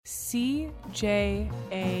CJAM.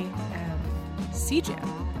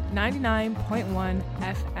 CJAM 99.1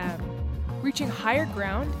 FM. Reaching higher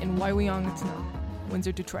ground in Waiwiong-Tana,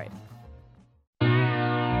 Windsor, Detroit.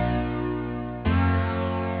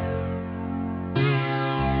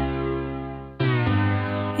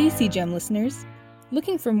 Hey CJAM listeners!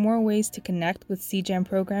 Looking for more ways to connect with CJAM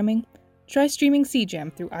programming? Try streaming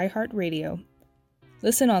CJAM through iHeartRadio.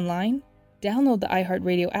 Listen online, download the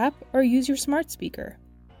iHeartRadio app, or use your smart speaker.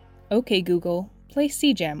 OK Google, play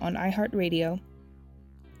CJAM on iHeartRadio.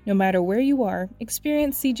 No matter where you are,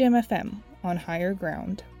 experience CJAM FM on higher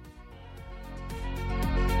ground.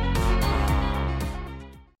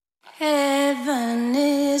 Heaven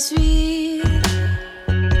is real.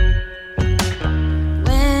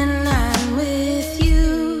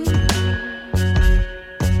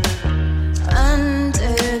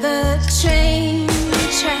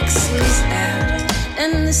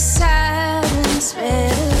 And the silence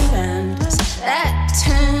spread around us that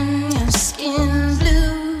turn your skin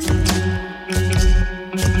blue.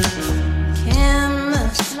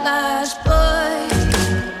 Camouflage boy,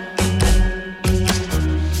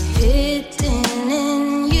 hidden in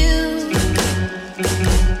you,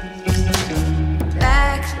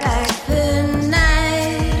 black like the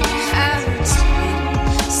night. How it's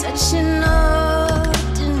pretty, such an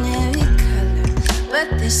ordinary color, but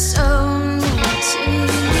there's so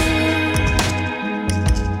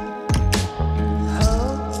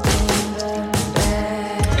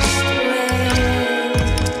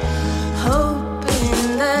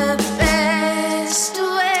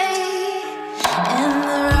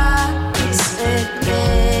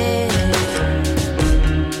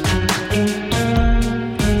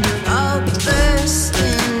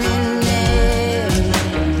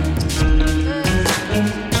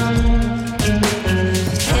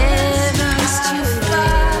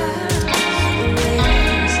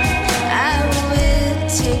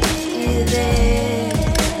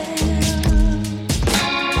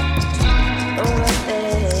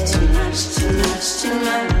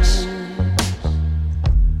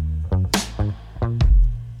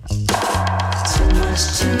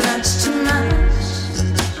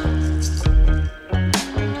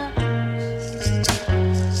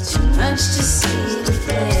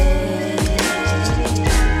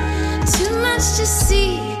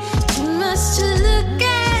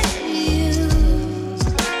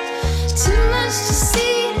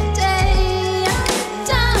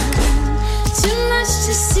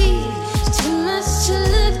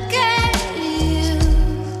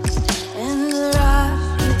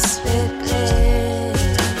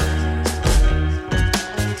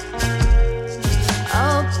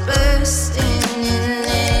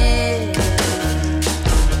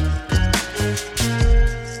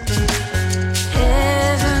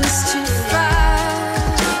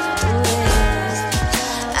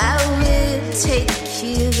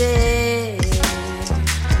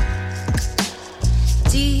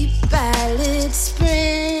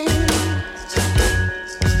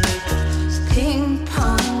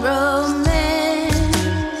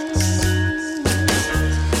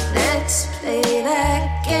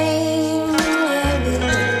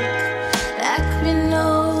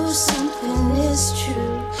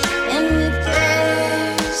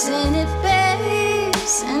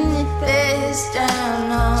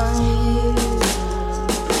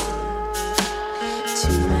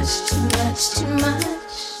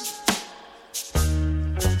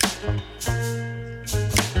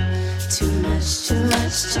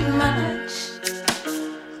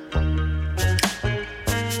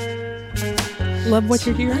Love what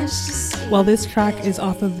you're hearing? Well, this track is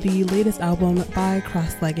off of the latest album by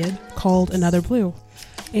Crosslegged called Another Blue.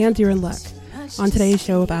 And you're in luck. On today's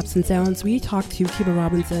show of Apps and Sounds, we talked to Kiba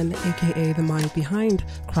Robinson, aka the mind behind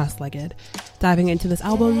Crosslegged, diving into this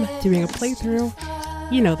album, doing a playthrough.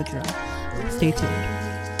 You know the drill. Stay tuned.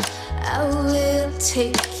 I will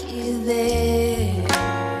take you there.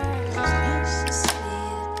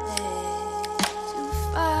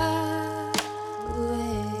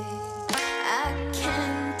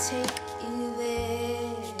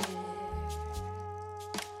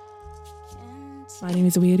 My name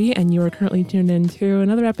is Weedy, and you are currently tuned in to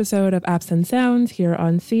another episode of Apps and Sounds here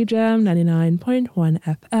on CJAM 99.1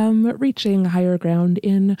 FM, reaching higher ground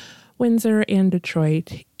in Windsor and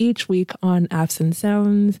Detroit. Each week on Apps and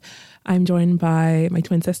Sounds, I'm joined by my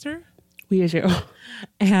twin sister, Weiju,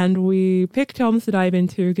 and we pick films to dive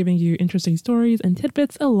into, giving you interesting stories and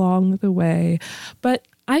tidbits along the way. But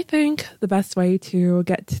I think the best way to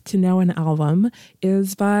get to know an album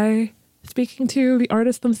is by speaking to the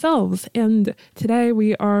artists themselves. And today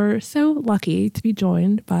we are so lucky to be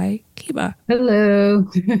joined by Kiba. Hello.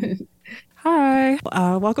 Hi.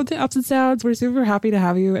 Welcome to Ups and Sounds. We're super happy to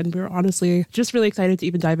have you. And we're honestly just really excited to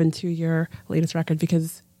even dive into your latest record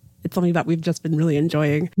because it's something that we've just been really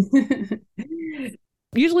enjoying.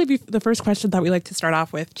 Usually the first question that we like to start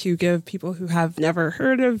off with to give people who have never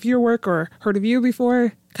heard of your work or heard of you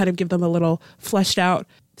before, kind of give them a little fleshed out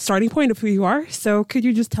starting point of who you are. So could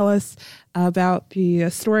you just tell us about the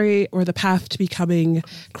story or the path to becoming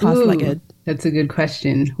cross-legged? Ooh, that's a good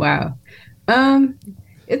question. Wow.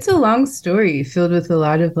 It's a long story filled with a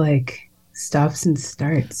lot of like stops and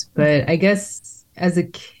starts. But I guess as a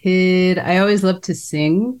kid, I always loved to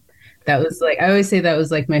sing. That was like, I always say that was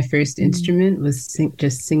like my first instrument was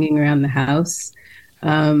just singing around the house.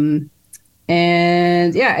 And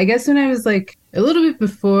yeah, I guess when I was like a little bit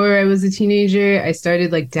before I was a teenager, I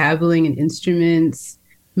started like dabbling in instruments.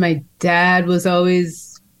 My dad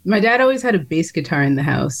always had a bass guitar in the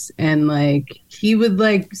house, and like he would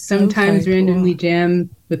like sometimes randomly jam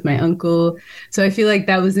with my uncle. So I feel like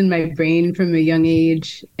that was in my brain from a young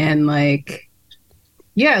age. And like,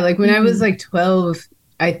 yeah, like when I was like 12,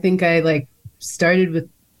 I think I like started with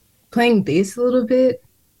playing bass a little bit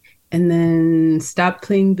and then stopped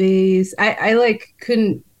playing bass. I like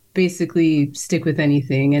couldn't basically stick with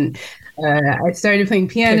anything. And I started playing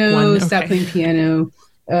piano, stopped playing piano.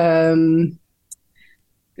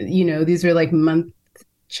 You know, these were like month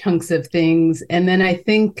chunks of things. And then I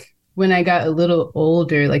think when I got a little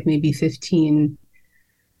older, like maybe 15,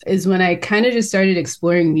 is when I kind of just started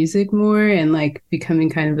exploring music more and like becoming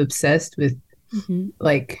kind of obsessed with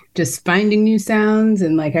like just finding new sounds.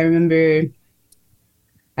 And like I remember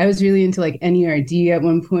I was really into like NERD at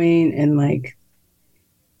one point, and like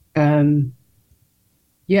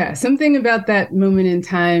yeah, something about that moment in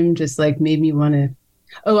time just like made me want to.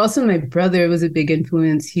 Oh, also my brother was a big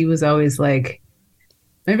influence. He was always like,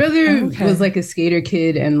 my brother was like a skater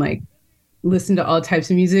kid and like listened to all types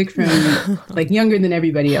of music from like younger than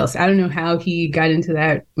everybody else. I don't know how he got into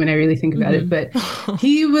that when I really think about it, but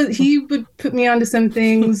he would put me onto some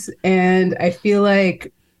things. And I feel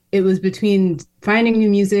like it was between finding new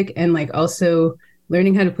music and like also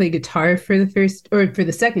learning how to play guitar for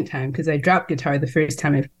the second time, because I dropped guitar the first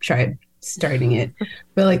time I tried starting it.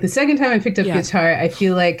 But like the second time I picked up guitar, I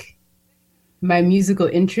feel like my musical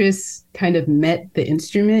interests kind of met the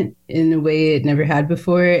instrument in a way it never had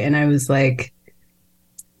before. And I was like,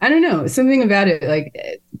 I don't know, something about it.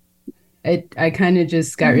 Like I kind of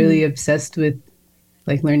just got really obsessed with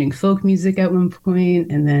like learning folk music at one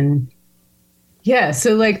point. And then, yeah,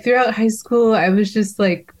 so like throughout high school, I was just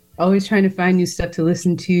like always trying to find new stuff to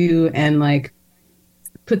listen to, and like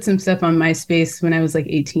put some stuff on MySpace when I was like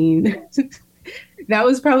 18. That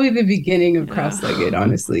was probably the beginning of Crosslegged,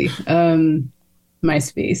 honestly.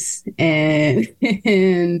 MySpace.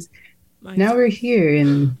 And now we're here,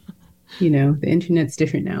 and you know, the internet's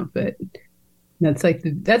different now, but that's like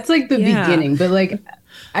the beginning. But like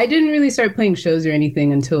I didn't really start playing shows or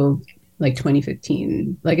anything until like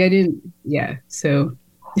 2015. Like I didn't, so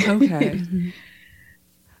okay.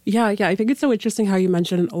 Yeah, I think it's so interesting how you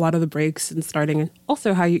mentioned a lot of the breaks and starting, and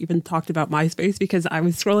also how you even talked about MySpace, because I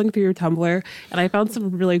was scrolling through your Tumblr and I found some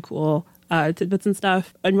really cool tidbits and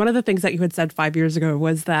stuff. And one of the things that you had said 5 years ago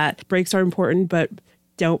was that breaks are important, but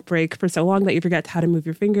don't break for so long that you forget how to move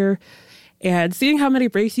your finger. And seeing how many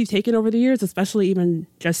breaks you've taken over the years, especially even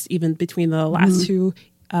between the last two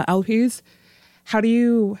LPs, how do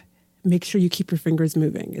you make sure you keep your fingers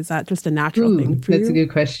moving? Is that just a natural thing for you? That's a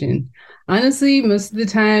good question. Honestly, most of the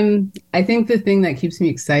time, I think the thing that keeps me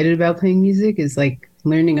excited about playing music is like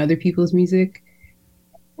learning other people's music.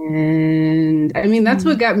 And I mean, that's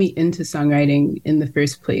what got me into songwriting in the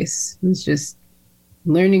first place. It was just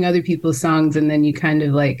learning other people's songs, and then you kind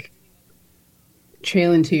of like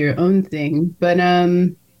trail into your own thing. But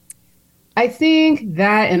I think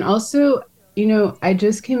that, and also, you know, I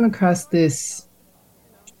just came across this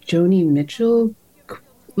Joni Mitchell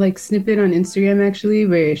like snippet on Instagram, actually,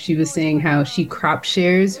 where she was saying how she crop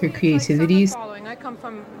shares her creativity. I come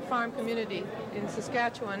from a farm community in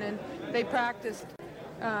Saskatchewan, and they practiced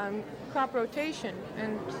crop rotation,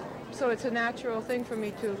 and so it's a natural thing for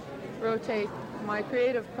me to rotate my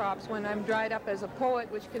creative crops when I'm dried up as a poet,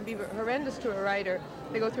 which can be horrendous to a writer.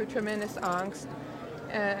 They go through tremendous angst.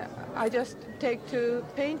 I just take to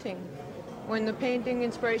painting. When the painting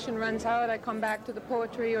inspiration runs out, I come back to the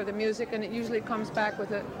poetry or the music, and it usually comes back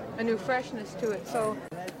with a new freshness to it. So,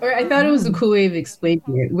 or I thought it was a cool way of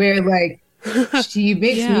explaining it, where like she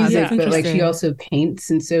makes music, but like she also paints.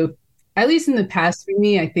 And so, at least in the past for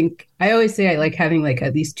me, I think I always say I like having like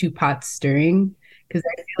at least two pots stirring, because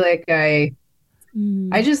I feel like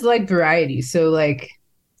I just like variety. So like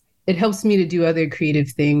it helps me to do other creative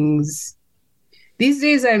things. These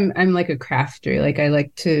days I'm like a crafter. Like I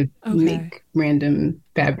like to make random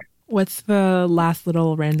fabric. What's the last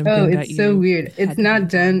little random thing that you... Oh, it's so weird. It's not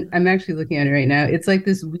done. I'm actually looking at it right now. It's like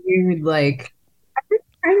this weird, like, I'm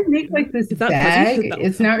trying to make like this bag.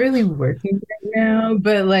 It's not really working right now,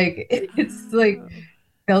 but like, it's like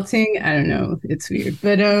felting. I don't know. It's weird.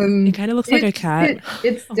 But it kind of looks like a cat.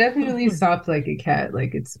 It's definitely soft like a cat.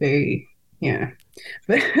 Like it's very, yeah.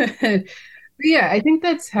 But yeah, I think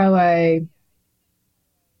that's how I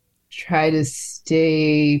try to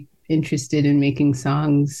stay interested in making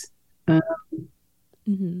songs.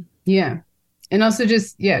 Yeah. And also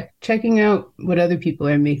just, checking out what other people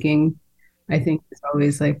are making, I think is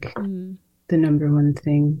always like the number one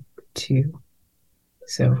thing too.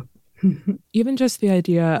 So even just the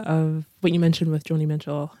idea of what you mentioned with Joni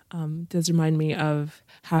Mitchell does remind me of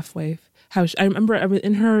Halfway. I remember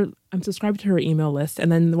I'm subscribed to her email list.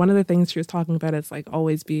 And then one of the things she was talking about is like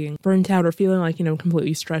always being burnt out or feeling like,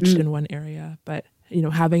 completely stretched in one area, but,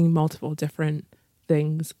 having multiple different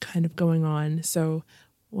things kind of going on. So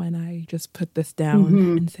when I just put this down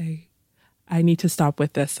and say, I need to stop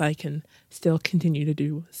with this, I can still continue to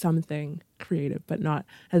do something creative, but not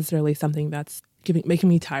necessarily something that's making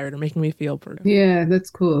me tired or making me feel burdened. Yeah, that's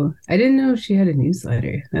cool. I didn't know she had a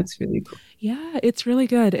newsletter. That's really cool. Yeah, it's really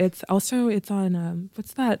good. It's on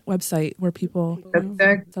what's that website where people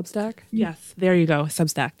Substack? Yes, there you go.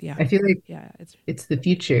 Substack. Yeah. I feel like it's the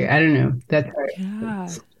future. I don't know.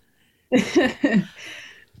 That's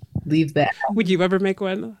leave that. Would you ever make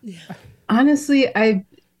one? Yeah. Honestly, I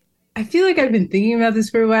feel like I've been thinking about this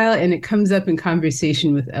for a while, and it comes up in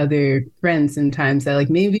conversation with other friends sometimes that like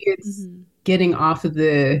maybe it's getting off of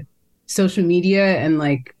the social media and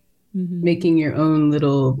like making your own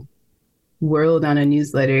little world on a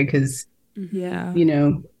newsletter because I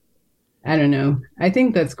don't know. I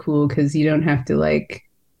think that's cool because you don't have to like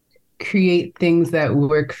create things that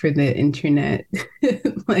work for the internet.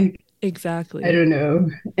 Like exactly. I don't know.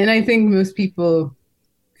 And I think most people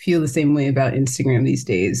feel the same way about Instagram these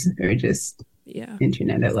days, or just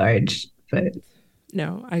internet at large. But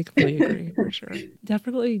no, I completely agree for sure.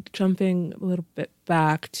 Definitely jumping a little bit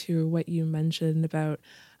back to what you mentioned about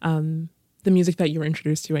the music that you were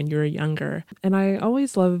introduced to when you were younger. And I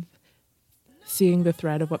always love seeing the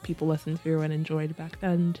thread of what people listened to and enjoyed back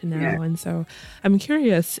then to now. Yeah. And so I'm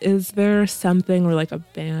curious, is there something or like a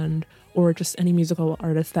band or just any musical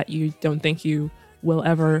artist that you don't think you will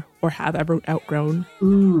ever or have ever outgrown?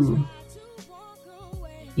 Ooh.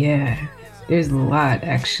 Yeah, there's a lot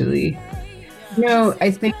actually. No,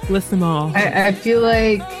 I think list them all. I feel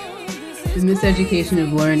like the Miseducation of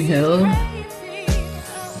Lauryn Hill.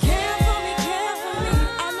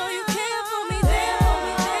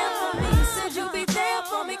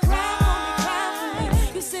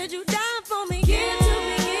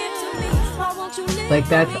 Like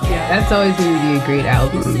that's always going to be a great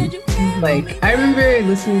album. Like I remember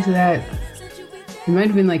listening to that. It might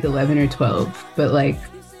have been like 11 or 12, but like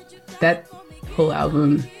that whole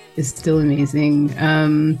album is still amazing.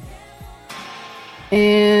 And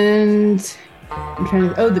I'm trying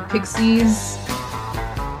to. Oh, the Pixies.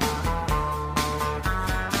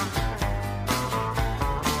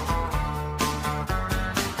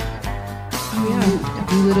 Oh yeah,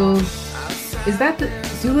 Doolittle. Is that the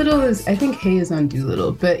Doolittle? Is I think Hay is on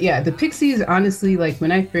Doolittle, but yeah, the Pixies. Honestly, like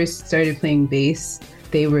when I first started playing bass,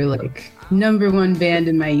 they were like #1 band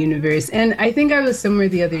in my universe. And I think I was somewhere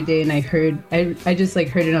the other day and I just like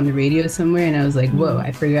heard it on the radio somewhere, and I was like, whoa,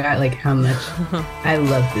 I forgot like how much I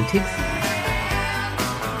love the Pixies.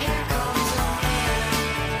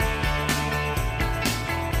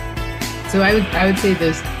 So I would say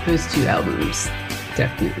those two albums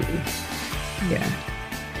definitely. Yeah.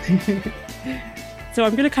 So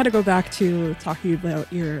I'm going to kind of go back to talking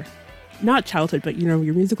about your, not childhood, but, your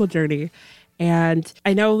musical journey. And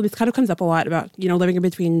I know this kind of comes up a lot about, living in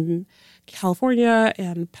between California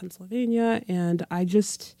and Pennsylvania. And I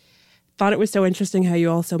just thought it was so interesting how you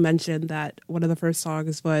also mentioned that one of the first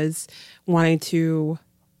songs was you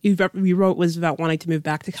wrote was about wanting to move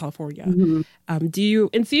back to California. Mm-hmm.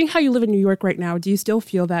 And seeing how you live in New York right now, do you still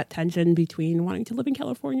feel that tension between wanting to live in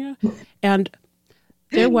California? And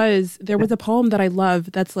there was a poem that I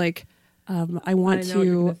love that's like, I know what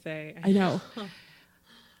you're gonna say. I know.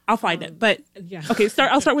 I'll find it. But yeah. Okay,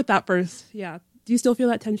 I'll start with that first. Yeah. Do you still feel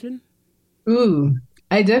that tension? Ooh,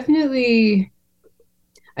 I definitely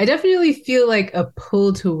feel like a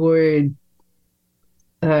pull toward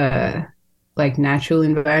like natural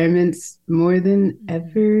environments more than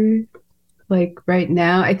ever. Like right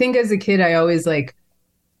now, I think as a kid, I always like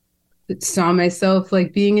saw myself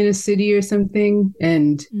like being in a city or something.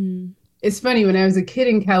 And it's funny, when I was a kid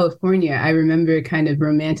in California, I remember kind of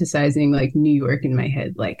romanticizing like New York in my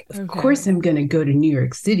head. Like, of course I'm going to go to New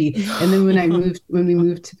York City. And then when we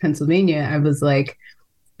moved to Pennsylvania, I was like,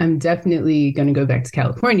 I'm definitely going to go back to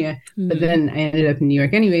California. But then I ended up in New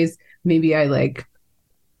York anyways. Maybe I like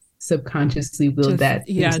subconsciously willed that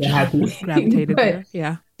into happening. Gravitated there.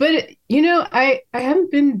 Yeah. But, you know, I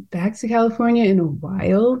haven't been back to California in a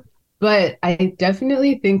while, but I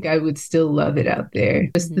definitely think I would still love it out there.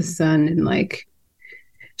 Just the sun and like,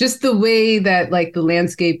 just the way that like the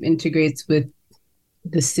landscape integrates with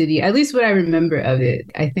the city, at least what I remember of it.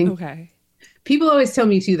 I think people always tell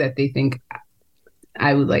me too that they think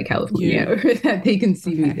I would like California or that they can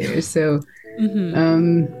see me there. So,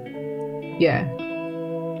 yeah.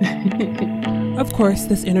 Of course,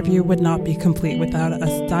 this interview would not be complete without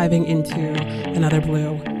us diving into Another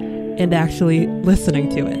Blue and actually listening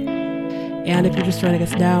to it. And if you're just joining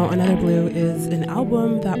us now, Another Blue is an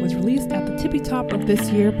album that was released at the tippy top of this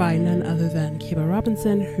year by none other than Kiba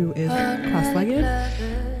Robinson, who is cross-legged.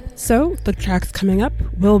 So the tracks coming up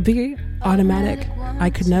will be Automatic, I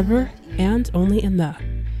Could Never, and Only in the,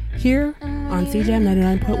 here on CJAM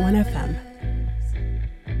 99.1 FM.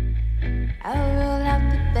 I'll roll out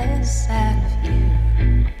the best side of you.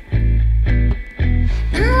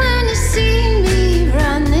 And when you see me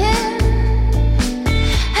running,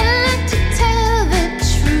 I like to tell the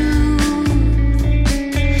truth.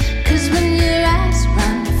 'Cause when your eyes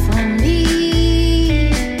run for me,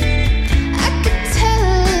 I could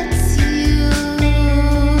tell it's you.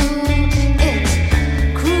 It's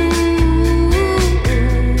cruel,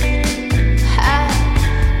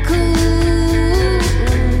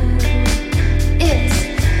 it's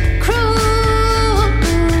cruel.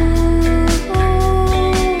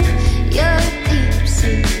 You're a deep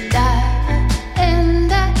sea diver,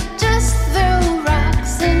 and I just throw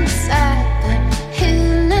rocks inside the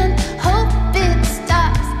hill and hope it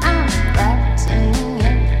stops. I'm writing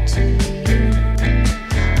it to you.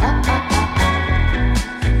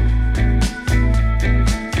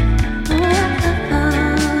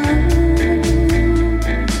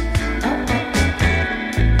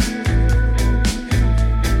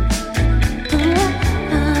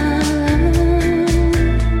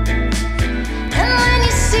 And when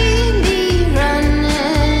you see me running,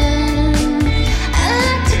 I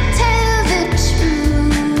like to tell the truth.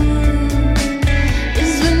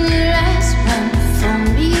 Is when your eyes run for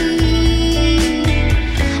me,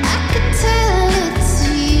 I could tell it's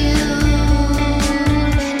you.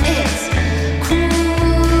 It's cruel,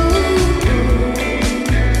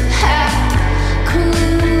 how cruel.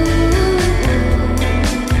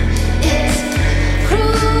 It's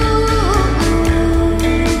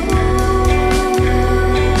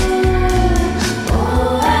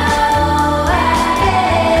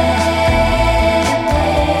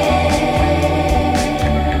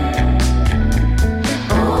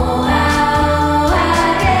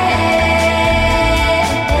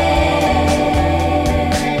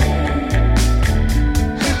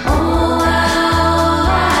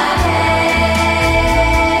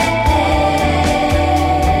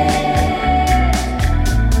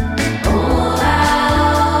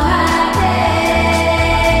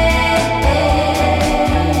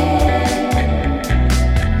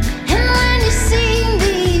And when you see me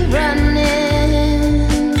running,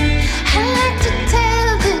 I like to tell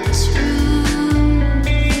the truth.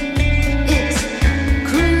 It's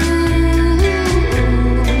cruel,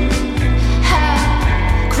 how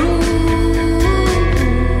cruel.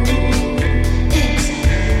 It's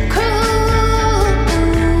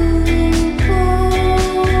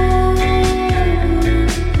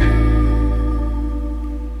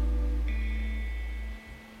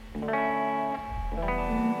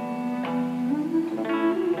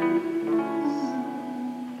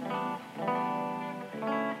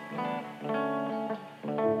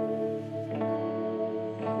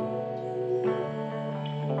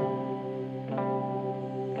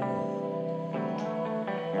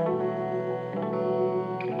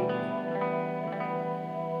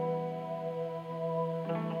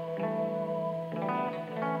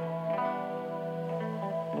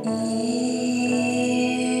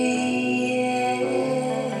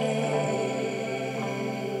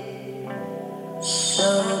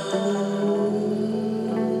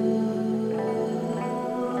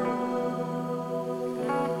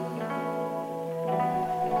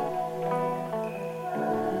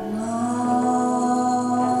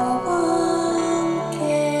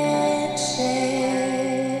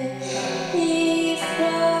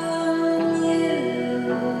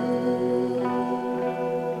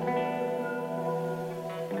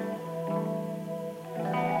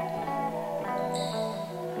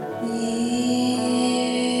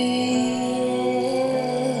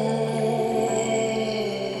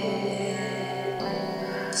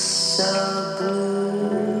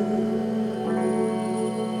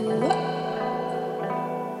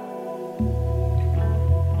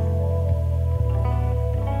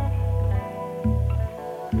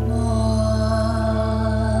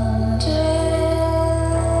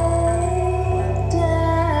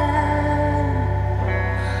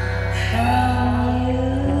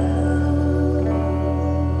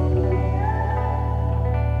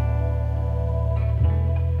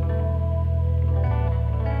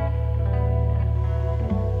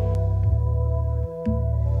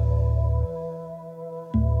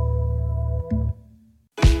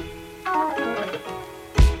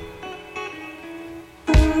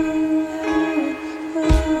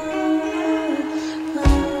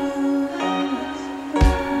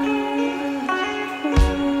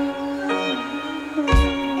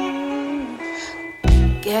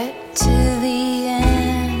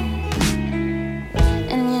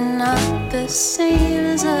same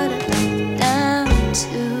as what I got down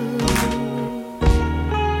to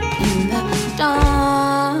in the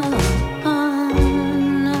dawn.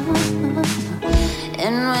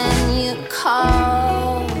 And when you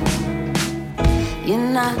call, you're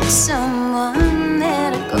not someone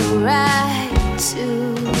that I go right to,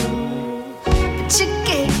 but you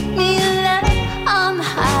gave me love on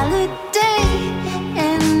holiday,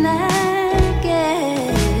 and I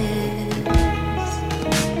guess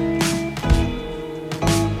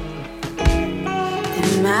in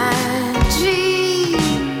my dream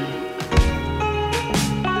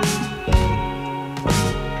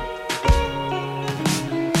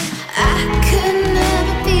I could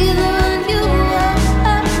never be the one you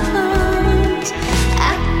want.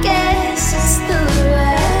 I guess it's the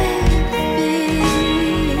right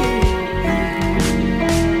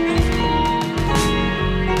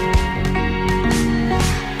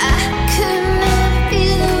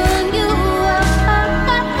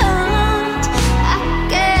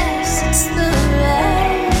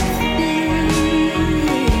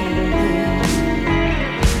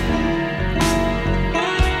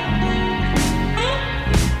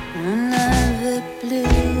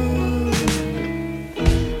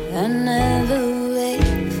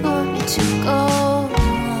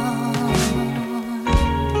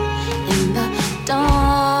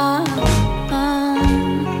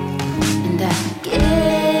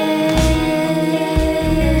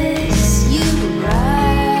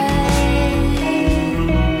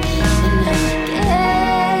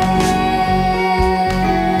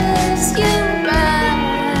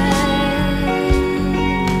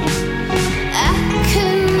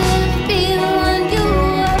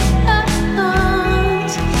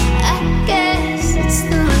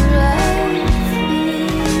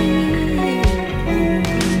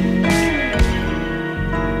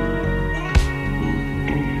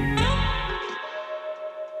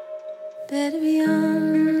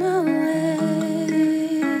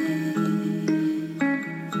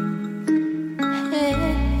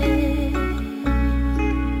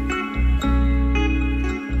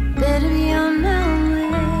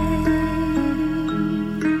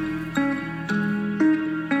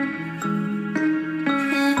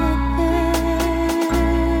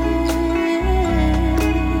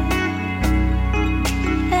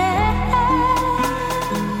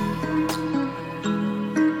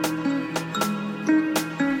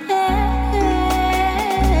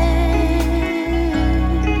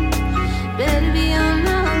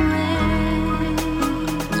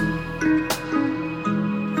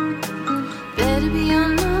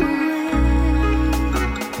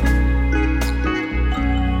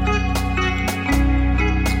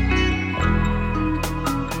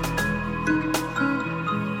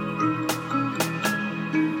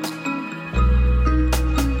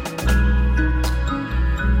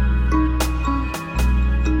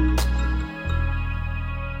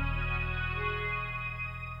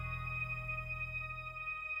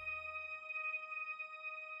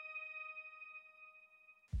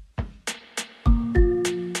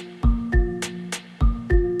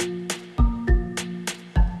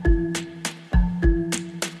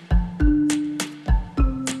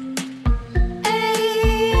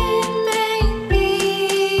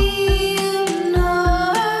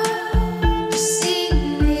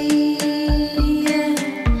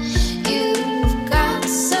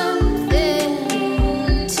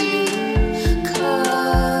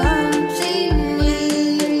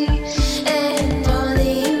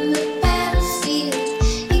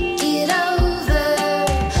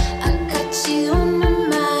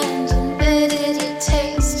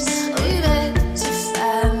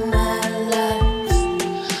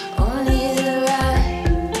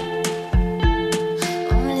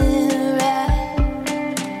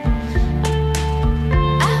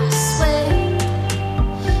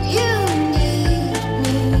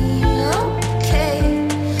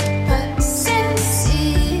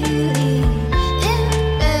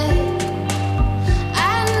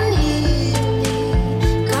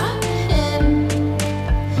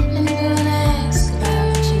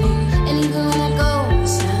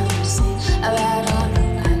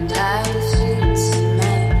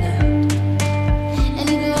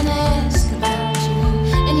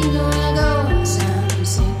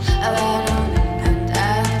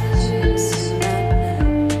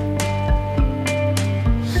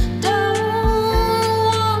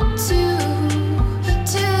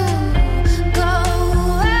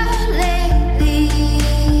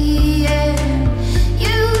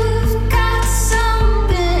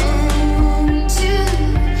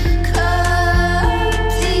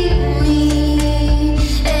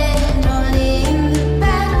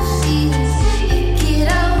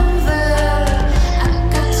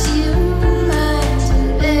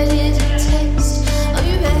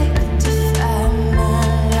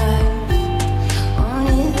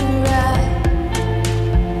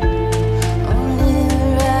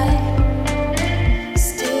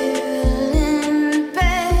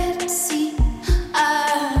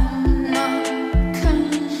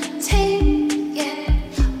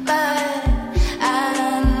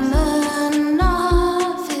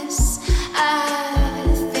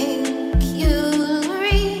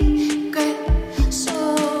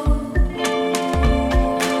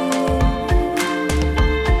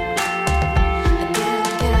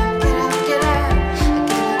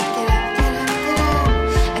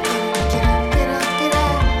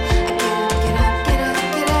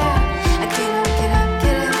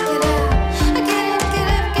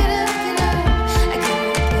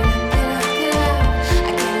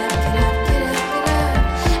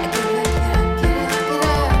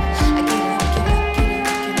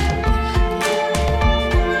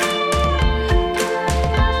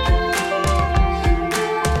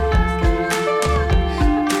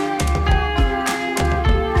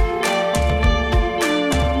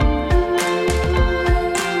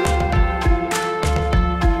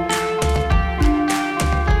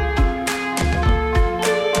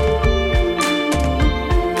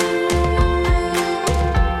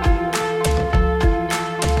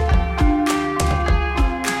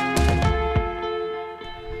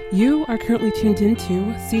are currently tuned into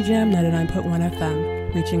CJAM 99.1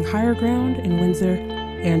 FM, reaching higher ground in Windsor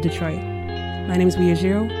and Detroit. My name is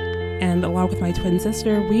Weijiro, and along with my twin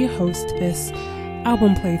sister, we host this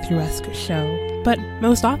album playthrough-esque show. But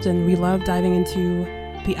most often, we love diving into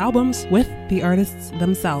the albums with the artists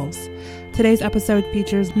themselves. Today's episode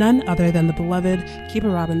features none other than the beloved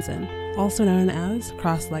Kiba Robinson, also known as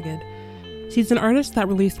Crosslegged. She's an artist that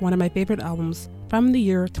released one of my favorite albums from the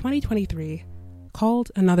year 2023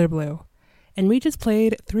 called Another Blue, and we just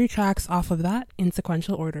played 3 tracks off of that in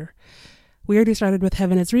sequential order. We already started with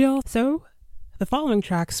Heaven is Real, so the following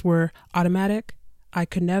tracks were Automatic, I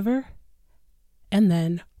Could Never, and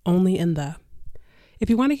then Only in the. If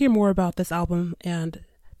you want to hear more about this album and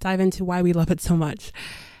dive into why we love it so much,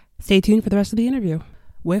 stay tuned for the rest of the interview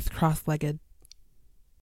with Crosslegged.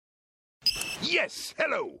 Yes,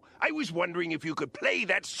 hello. I was wondering if you could play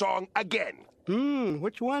that song again.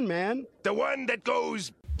 Which one, man? The one that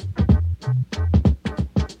goes...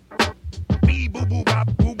 Beep, boo, boo,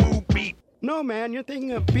 bop, boo, boo, beep. No, man, you're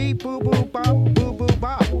thinking of beep, boo, boo, bop, boo, boo,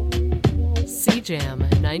 bop. CJAM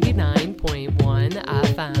 99.1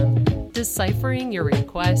 FM. Deciphering your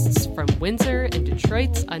requests from Windsor and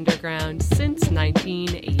Detroit's underground since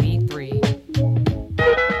 1983.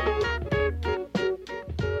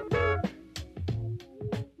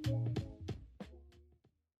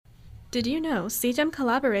 Did you know CJAM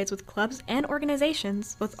collaborates with clubs and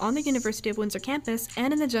organizations both on the University of Windsor campus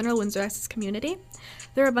and in the general Windsor-Essex community?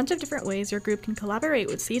 There are a bunch of different ways your group can collaborate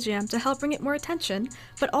with CJAM to help bring it more attention,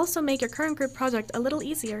 but also make your current group project a little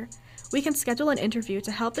easier. We can schedule an interview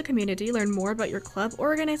to help the community learn more about your club or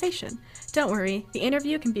organization. Don't worry, the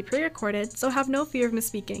interview can be pre-recorded, so have no fear of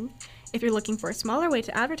misspeaking. If you're looking for a smaller way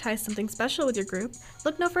to advertise something special with your group,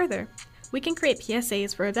 look no further. We can create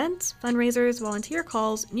PSAs for events, fundraisers, volunteer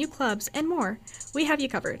calls, new clubs, and more. We have you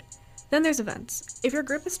covered. Then there's events. If your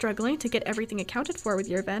group is struggling to get everything accounted for with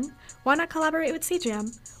your event, why not collaborate with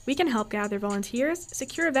CJAM? We can help gather volunteers,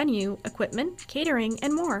 secure a venue, equipment, catering,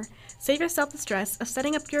 and more. Save yourself the stress of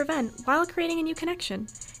setting up your event while creating a new connection.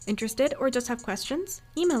 Interested or just have questions?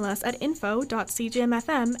 Email us at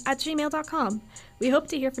info.cjamfm@gmail.com. We hope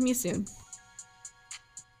to hear from you soon.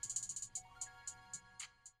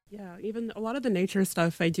 Yeah, even a lot of the nature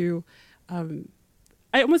stuff I do,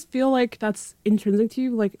 I almost feel like that's intrinsic to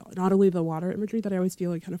you, like not only the water imagery that I always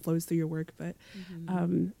feel like kind of flows through your work, but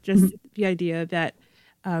just the idea that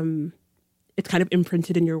it's kind of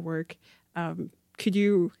imprinted in your work. Could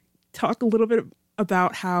you talk a little bit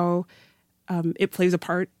about how it plays a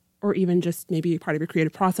part, or even just maybe part of your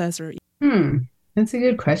creative process? Or That's a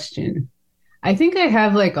good question. I think I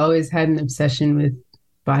have like always had an obsession with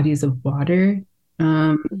bodies of water.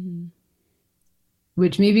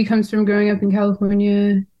 Which maybe comes from growing up in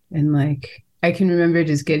California. And like, I can remember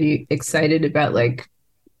just getting excited about like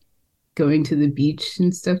going to the beach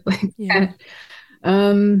and stuff like that.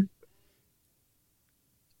 But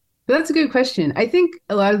that's a good question. I think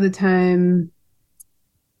a lot of the time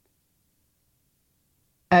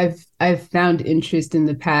I've found interest in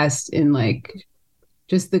the past in like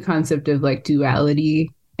just the concept of like duality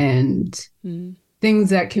and things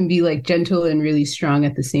that can be like gentle and really strong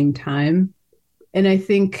at the same time. And I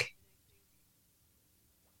think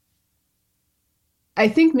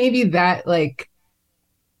maybe that like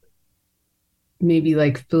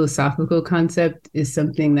philosophical concept is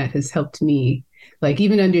something that has helped me like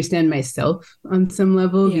even understand myself on some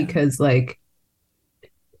level, because like,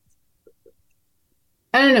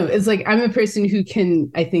 I don't know, it's like I'm a person who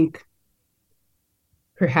can, I think,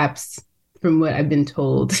 perhaps from what I've been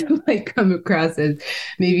told, like come across as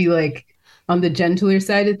maybe like on the gentler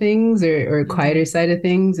side of things or quieter side of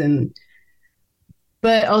things.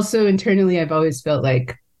 But also internally, I've always felt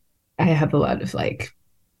like I have a lot of like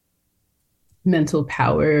mental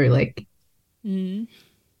power, like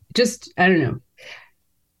just, I don't know.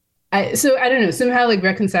 I don't know, somehow like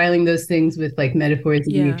reconciling those things with like metaphors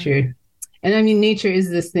of nature. And I mean, nature is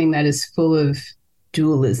this thing that is full of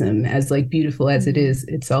dualism, as like beautiful as it is.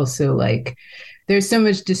 It's also like, there's so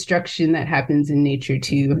much destruction that happens in nature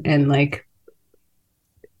too. And like,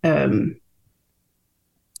 and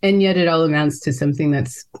yet it all amounts to something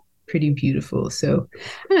that's pretty beautiful. So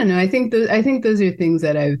I don't know. I think those are things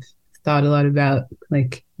that I've thought a lot about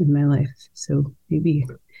like in my life. So maybe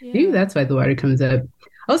that's why the water comes up.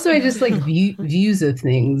 Also, I just like views of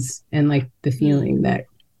things and like the feeling that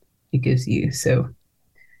it gives you. So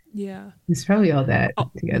it's probably all that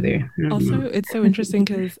together. Also, it's so interesting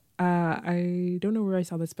because I don't know where I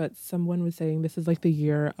saw this, but someone was saying this is like the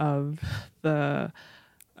year of the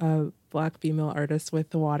Black female artists with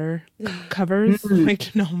the water covers, like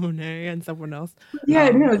Janelle Monáe and someone else. Yeah,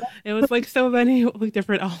 no. It was like so many like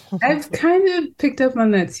different albums. I've kind of picked up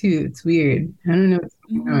on that too. It's weird. I don't know what's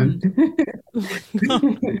going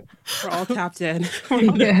on. We're all tapped in.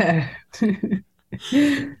 Yeah.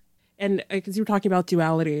 And because you were talking about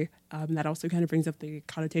duality, that also kind of brings up the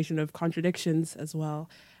connotation of contradictions as well.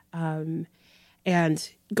 And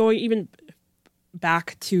going even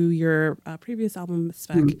back to your previous album,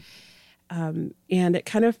 Spec, and it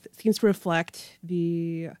kind of seems to reflect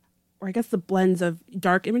the blends of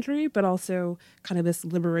dark imagery, but also kind of this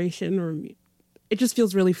liberation, or it just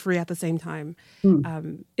feels really free at the same time.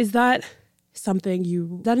 Is that something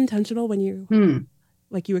that intentional when you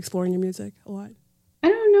like you explore in your music a lot? I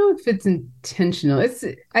don't know if it's intentional.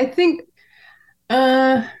 I think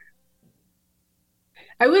I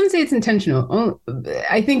wouldn't say it's intentional.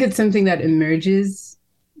 I think it's something that emerges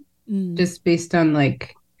just based on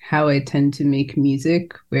like how I tend to make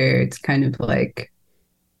music, where it's kind of like,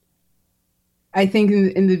 I think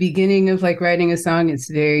in the beginning of like writing a song, it's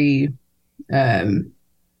very, I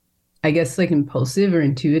guess like impulsive or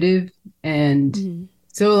intuitive. And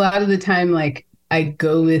so a lot of the time, like I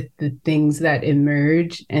go with the things that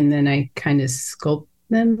emerge and then I kind of sculpt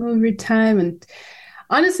them over time. And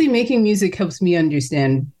honestly, making music helps me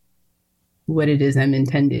understand what it is I'm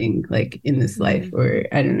intending, like in this life, or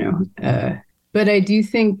I don't know. But I do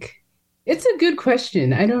think it's a good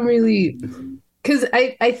question. I don't really, because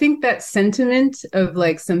I think that sentiment of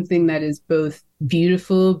like something that is both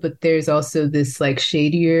beautiful, but there's also this like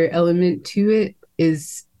shadier element to it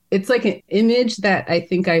it's like an image that I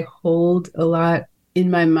think I hold a lot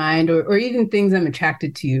in my mind, or even things I'm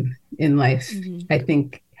attracted to in life, I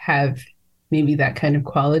think have maybe that kind of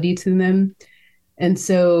quality to them. And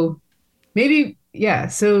so maybe, yeah.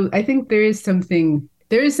 So I think there is something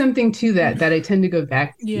to that I tend to go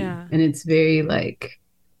back to. Yeah. And it's very like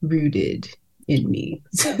rooted in me.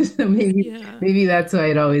 So maybe that's why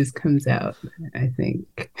it always comes out, I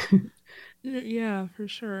think. Yeah, for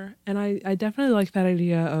sure. And I definitely like that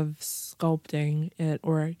idea of sculpting it,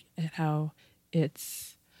 or how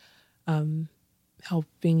it's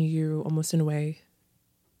helping you almost in a way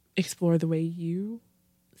explore the way you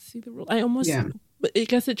see the world. I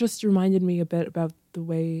guess it just reminded me a bit about the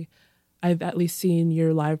way I've at least seen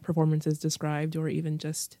your live performances described, or even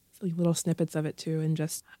just like little snippets of it too. And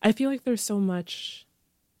just, I feel like there's so much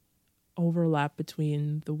overlap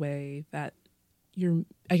between the way that the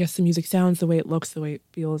music sounds, the way it looks, the way it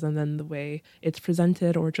feels, and then the way it's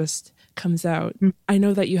presented or just comes out. I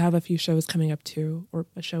know that you have a few shows coming up too, or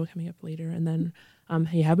a show coming up later, and then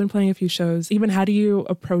you have been playing a few shows. Even how do you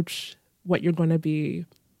approach what you're going to be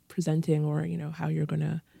presenting, or how you're going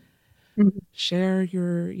to share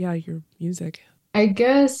your music? I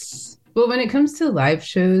guess, well, when it comes to live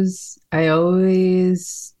shows, I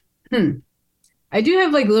always I do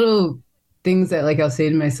have like little things that like I'll say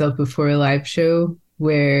to myself before a live show,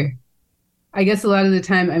 where I guess a lot of the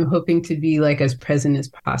time I'm hoping to be like as present as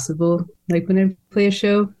possible, like when I play a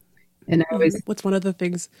show. And I always, what's one of the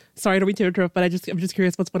things, sorry, I don't mean to interrupt, but I'm just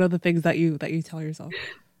curious, what's one of the things that you tell yourself,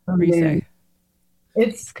 or you say?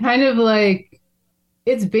 It's kind of like,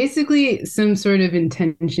 it's basically some sort of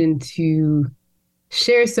intention to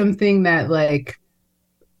share something that like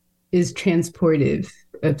is transportive,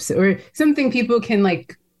 or something people can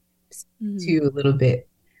like to a little bit.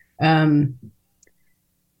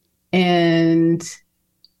 And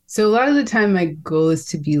so a lot of the time my goal is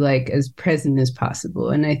to be like as present as possible.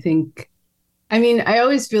 And I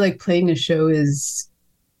always feel like playing a show is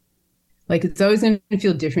like, it's always going to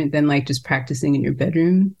feel different than like just practicing in your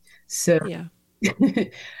bedroom. So, yeah.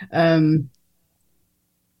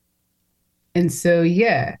 And so,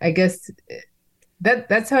 yeah, I guess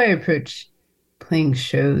that's how I approach playing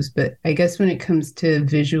shows. But I guess when it comes to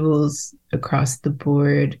visuals across the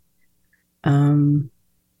board, a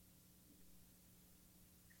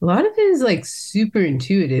lot of it is like super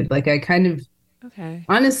intuitive. Like I kind of,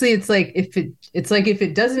 honestly, it's like if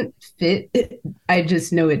it doesn't fit, I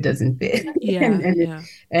just know it doesn't fit. Yeah.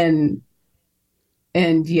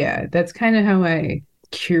 And yeah, that's kind of how I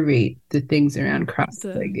curate the things around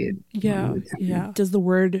Crosslegged. Yeah. Does the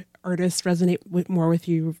word artist resonate more with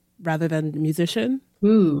you rather than musician?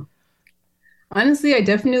 Ooh, honestly, I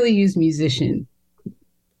definitely use musician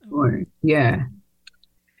more. Yeah.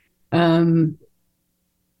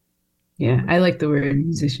 Yeah, I like the word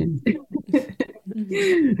musician.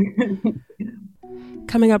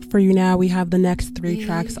 Coming up for you now, we have the next 3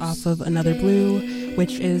 tracks off of Another Blue,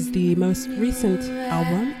 which is the most recent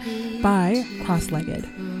album by Crosslegged.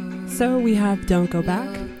 So we have Don't Go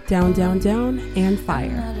Back, Down, Down, Down, and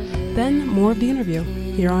Fire. Then more of the interview.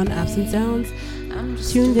 here on Absent Sounds,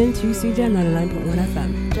 tuned into CJAM 99.1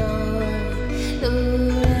 FM.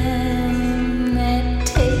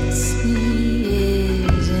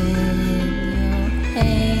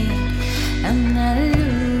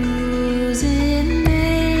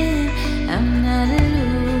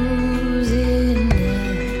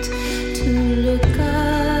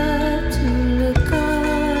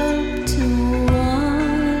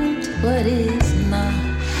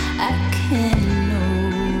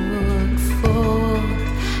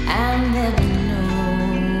 I'll never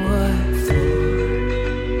know what for.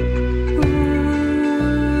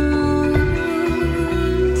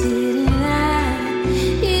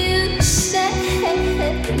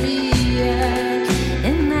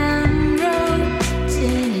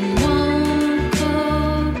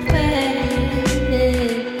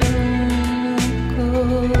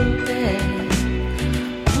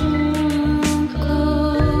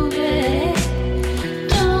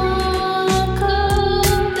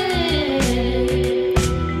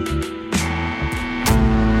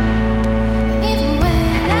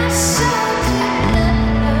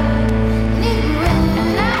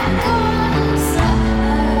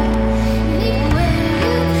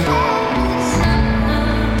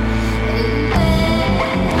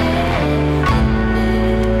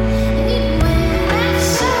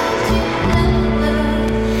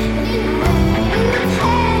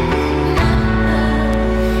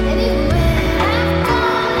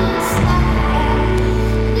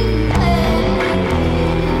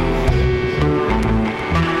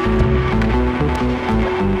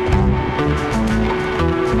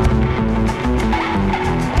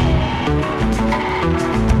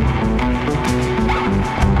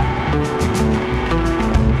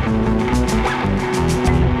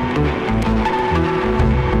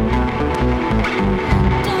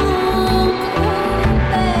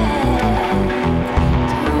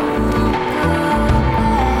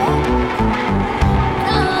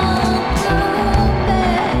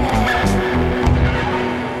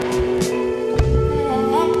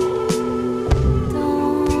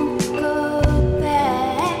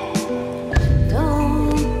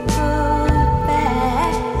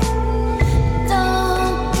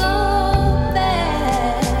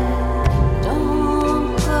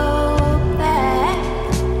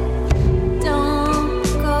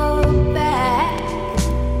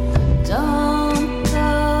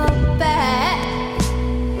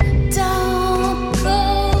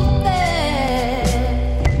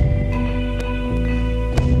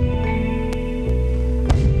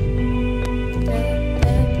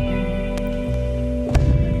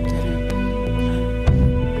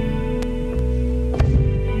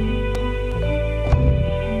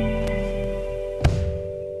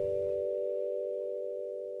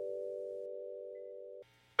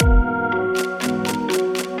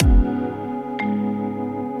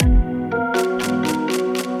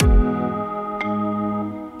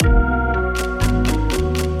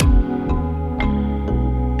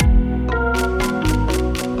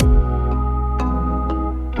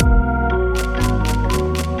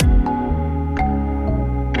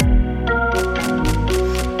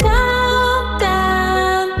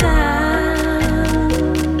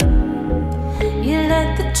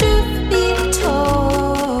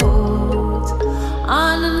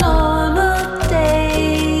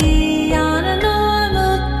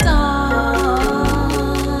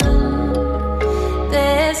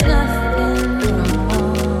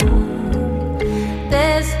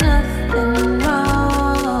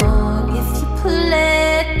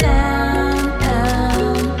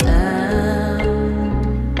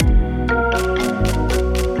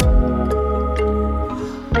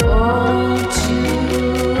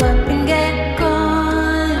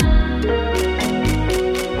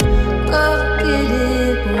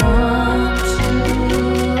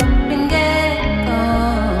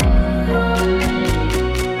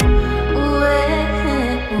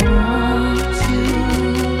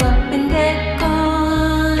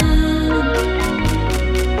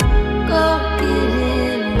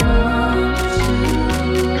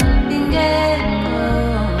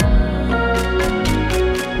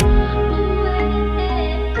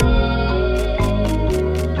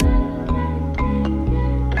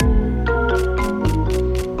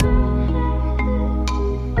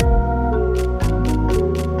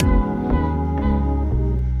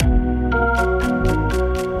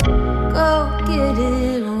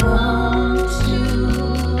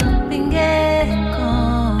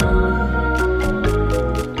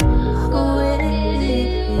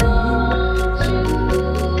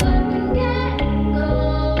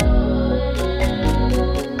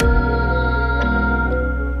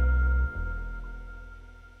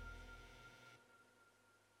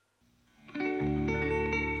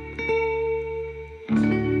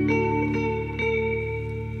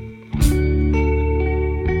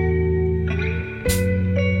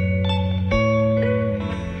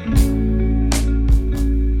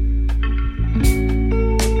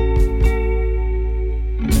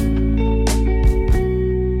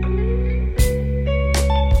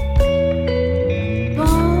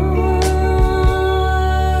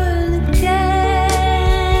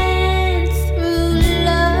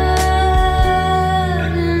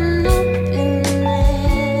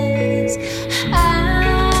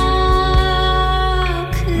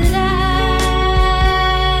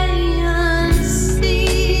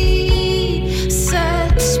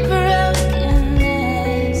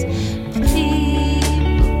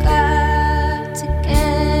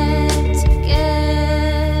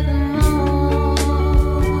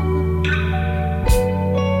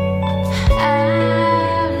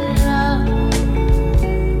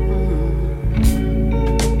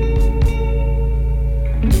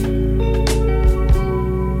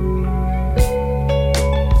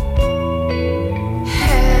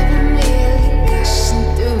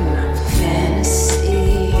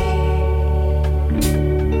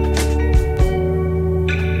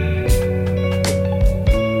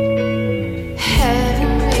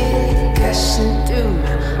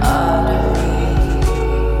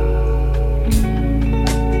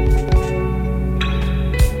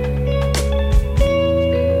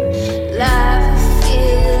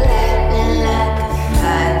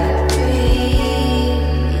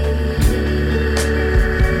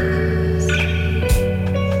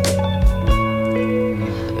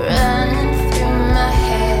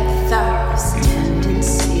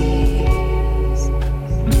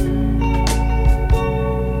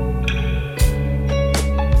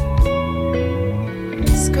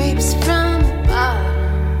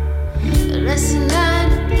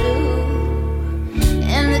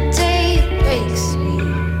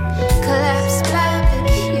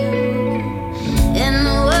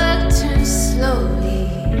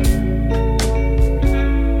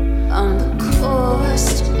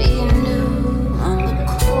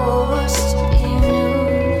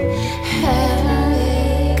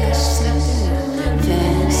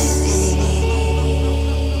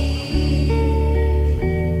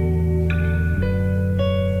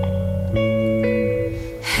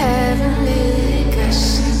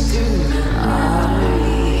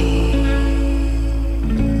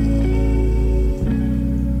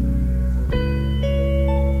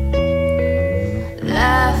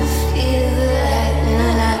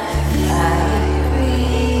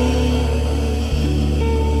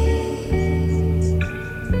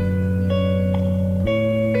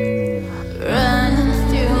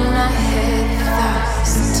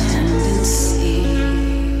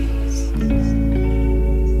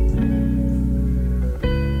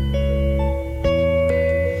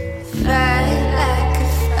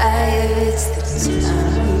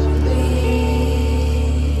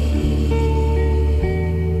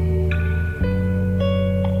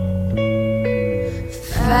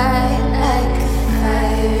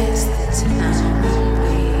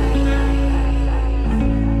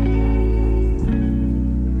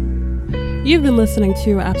 You've been listening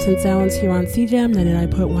to Absent Sounds here on CJAM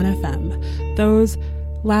 99.1 FM. Those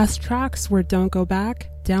last tracks were Don't Go Back,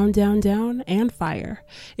 Down, Down, Down, and Fire.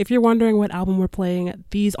 If you're wondering what album we're playing,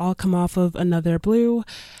 these all come off of Another Blue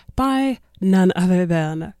by none other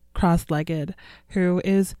than Crosslegged, who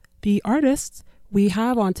is the artist we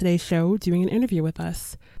have on today's show doing an interview with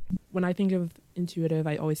us. When I think of intuitive,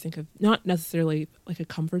 I always think of not necessarily like a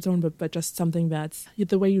comfort zone, but just something that's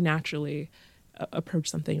the way you naturally approach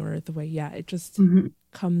something, or the way, it just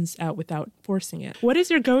comes out without forcing it. What is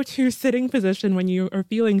your go-to sitting position when you are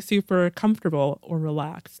feeling super comfortable or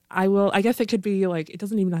relaxed? I guess it could be like, it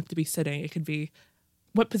doesn't even have to be sitting. It could be,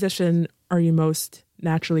 what position are you most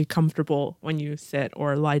naturally comfortable when you sit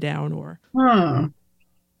or lie down or?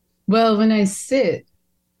 Well, when I sit,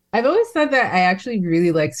 I've always thought that I actually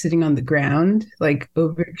really like sitting on the ground, like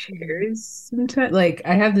over chairs sometimes. Like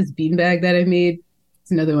I have this beanbag that I made. It's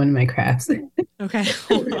another one of my crafts. Okay.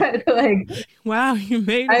 But, like, wow, you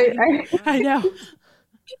made it. I know.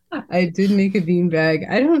 I did make a beanbag.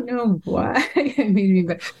 I don't know why I made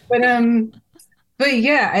a beanbag. But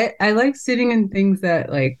yeah, I like sitting in things that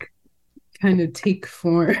like kind of take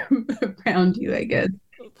form around you, I guess.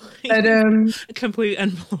 But complete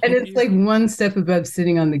envelope. And it's like one step above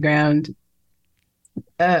sitting on the ground.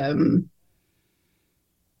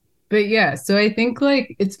 But yeah, so I think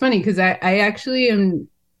like it's funny because I actually am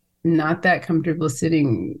not that comfortable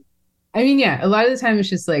sitting. I mean, yeah, a lot of the time it's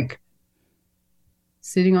just like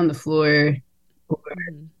sitting on the floor. Or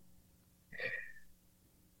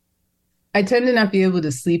I tend to not be able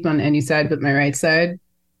to sleep on any side but my right side.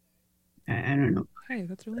 I don't know. Hey,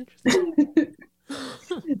 that's really interesting.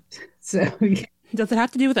 So yeah. Does it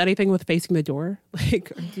have to do with anything with facing the door?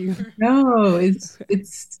 Like, do you... No, it's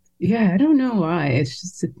yeah, I don't know why. It's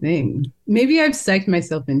just a thing. Maybe I've psyched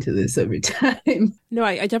myself into this over time. No,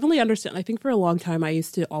 I definitely understand. I think for a long time I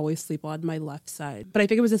used to always sleep on my left side, but I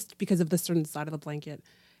think it was just because of the certain side of the blanket.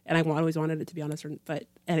 And I always wanted it to be on a certain, but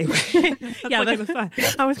anyway. Yeah, that's fine.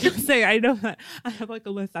 I was going to say, I know that I have like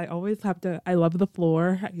a list. I always have to, I love the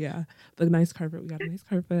floor. Yeah, the nice carpet. We got a nice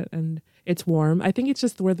carpet and it's warm. I think it's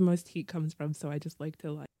just where the most heat comes from. So I just like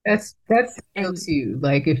to like. That's real too.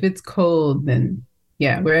 Like if it's cold, then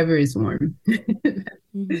yeah, wherever is warm.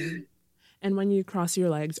 And when you cross your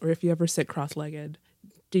legs, or if you ever sit cross-legged,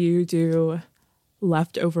 do you do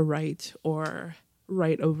left over right or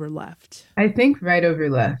right over left? I think right over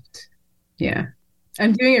left. Yeah.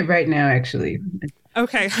 I'm doing it right now, actually.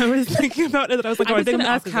 Okay. I was thinking about it. I was like, I was going to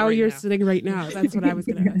ask how you're sitting right now. That's what I was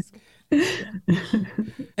going to ask.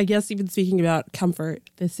 I guess even speaking about comfort,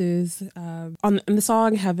 this is in the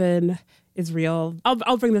song Heaven is Real.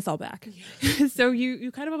 I'll bring this all back. So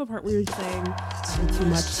you kind of have a part where you're saying too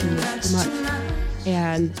much.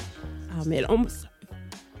 And it almost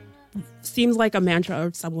seems like a mantra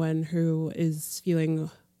of someone who is feeling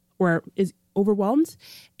or is overwhelmed.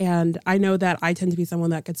 And I know that I tend to be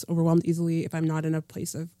someone that gets overwhelmed easily if I'm not in a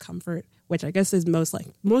place of comfort, which I guess is most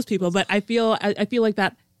people. But I feel like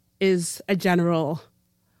that is a general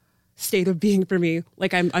state of being for me.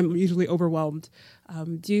 Like I'm usually overwhelmed.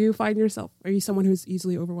 Do you find yourself, are you someone who's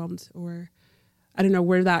easily overwhelmed, or I don't know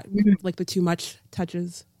where that like the too much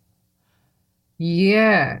touches?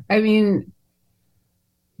 Yeah. I mean,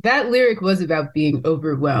 that lyric was about being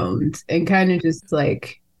overwhelmed and kind of just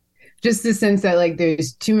the sense that like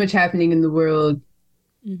there's too much happening in the world,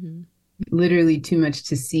 literally too much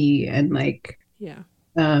to see. And like,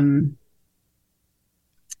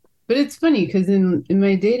 but it's funny because in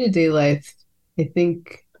my day-to-day life, I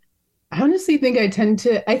honestly think I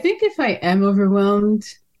think if I am overwhelmed,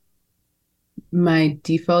 my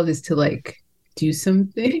default is to like do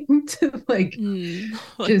something to like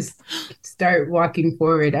just start walking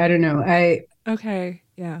forward. I don't know. Okay.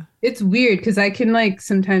 Yeah. It's weird because I can like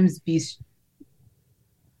sometimes be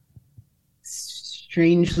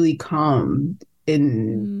strangely calm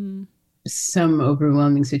in some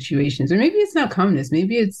overwhelming situations. Or maybe it's not calmness.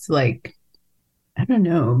 Maybe it's like, I don't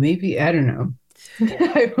know.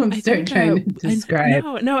 I won't start trying to describe.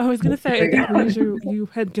 No, I was going to say, I think you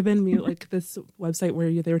had given me like this website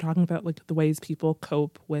where they were talking about like the ways people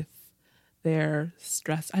cope with their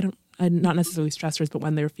stress. Not necessarily stressors, but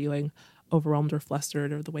when they're feeling overwhelmed or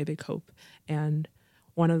flustered, or the way they cope. And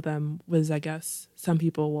one of them was, I guess, some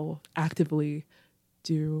people will actively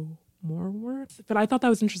do more work. But I thought that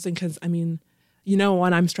was interesting because, I mean,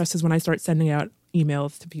 when I'm stressed is when I start sending out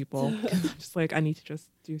emails to people. I'm just like, I need to just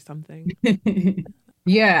do something.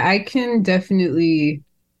 Yeah, I can definitely.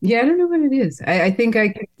 Yeah, I don't know what it is. I think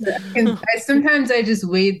I can. Sometimes I just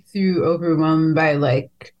wade through overwhelm by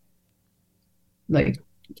like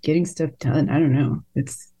getting stuff done. I don't know.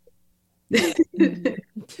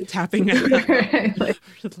 Tapping out. Right, like,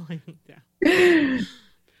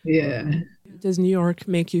 yeah. Does New York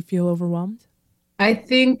make you feel overwhelmed? I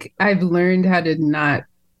think I've learned how to not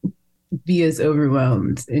be as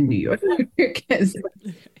overwhelmed in New York.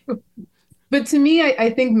 But to me, I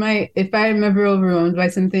think if I'm ever overwhelmed by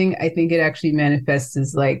something, I think it actually manifests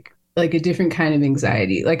as like a different kind of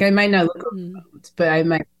anxiety. Like I might not look overwhelmed, but I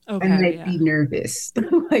might be nervous,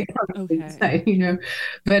 like on the inside, you know.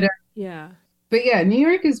 But But yeah, New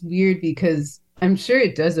York is weird because I'm sure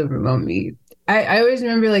it does overwhelm me. I always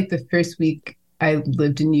remember like the first week I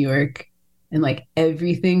lived in New York, and like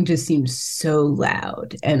everything just seems so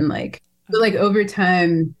loud, and like but like over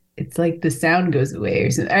time it's like the sound goes away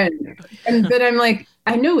or something. I don't know. But I'm like,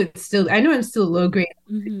 I know I'm still low grade,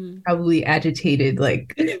 probably agitated,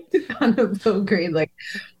 like on a low grade, like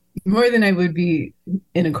more than I would be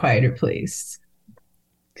in a quieter place.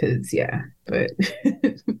 Cause but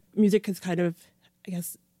music is kind of, I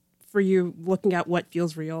guess, for you looking at what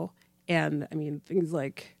feels real. And I mean, things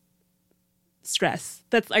like stress,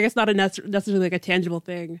 that's, I guess, not necessarily like a tangible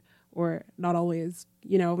thing, or not always,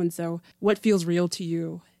 you know. And so what feels real to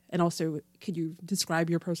you? And also, could you describe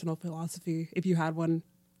your personal philosophy, if you had one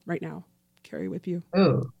right now, carry with you?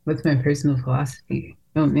 Oh, what's my personal philosophy?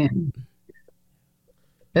 Oh, man.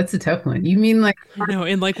 That's a tough one. You mean like... I know,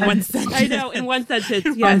 in like one sentence. I know, in one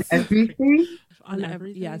sentence, yes. On everything? On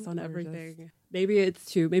everything? Yes, on everything. Maybe it's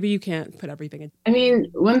two. Maybe you can't put everything in. I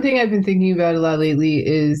mean, one thing I've been thinking about a lot lately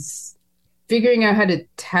is figuring out how to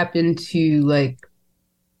tap into like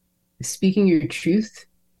speaking your truth,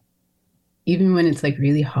 even when it's like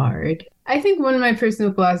really hard. I think one of my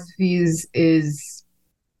personal philosophies is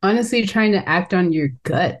honestly trying to act on your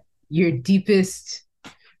gut, your deepest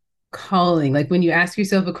calling. Like when you ask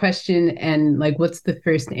yourself a question and like, what's the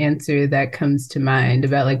first answer that comes to mind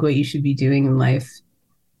about like what you should be doing in life?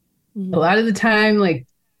 A lot of the time, like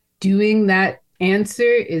doing that answer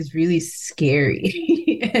is really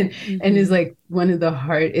scary and is like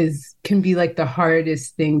can be like the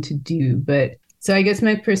hardest thing to do. But so I guess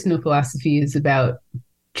my personal philosophy is about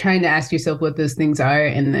trying to ask yourself what those things are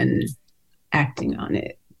and then acting on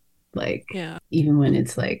it. Like, even when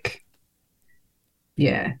it's like,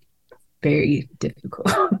 very difficult.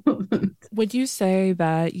 Would you say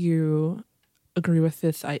that you agree with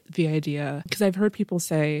the idea? Because I've heard people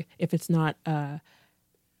say if it's not a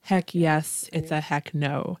heck yes, it's a heck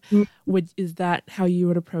no. Is that how you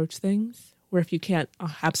would approach things? Where if you can't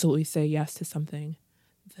absolutely say yes to something,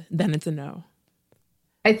 then it's a no?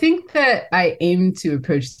 I think that I aim to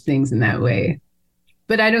approach things in that way,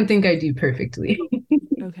 but I don't think I do perfectly.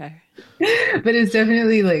 Okay. But it's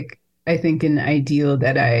definitely like, I think an ideal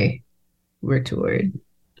that I work toward.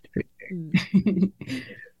 For sure.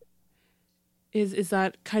 Is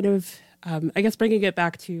that kind of, I guess bringing it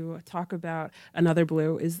back to talk about Another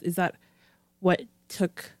Blue, is that what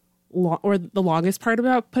took or the longest part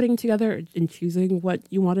about putting together and choosing what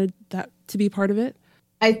you wanted that to be part of it?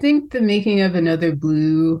 I think the making of Another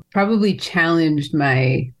Blue probably challenged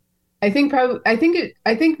my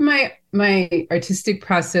my artistic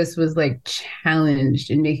process was like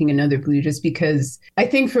challenged in making Another Blue, just because I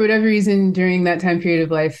think for whatever reason during that time period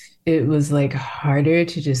of life, it was like harder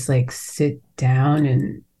to just like sit down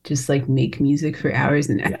and just like make music for hours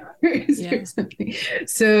and hours or something.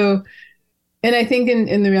 So, and I think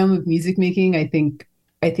in the realm of music making, I think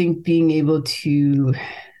being able to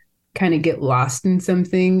kind of get lost in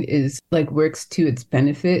something is like works to its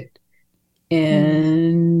benefit.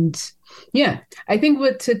 And I think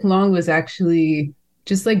what took long was actually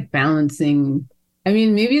just like balancing. I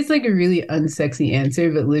mean, maybe it's like a really unsexy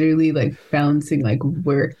answer, but literally like balancing like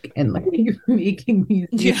work and like making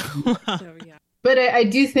music. But I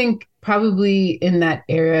do think probably in that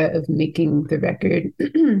era of making the record,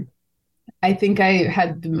 I think I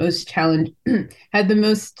had the most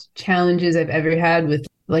challenges I've ever had with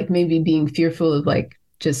like maybe being fearful of like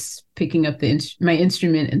just picking up my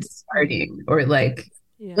instrument and starting, or like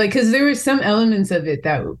because there were some elements of it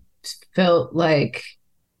that felt like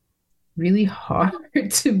really hard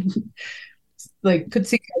to like put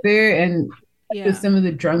together, and with some of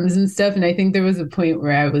the drums and stuff. And I think there was a point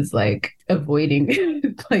where I was like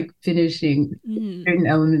avoiding like finishing certain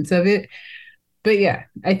elements of it. But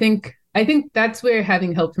I think that's where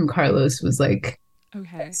having help from Carlos was like,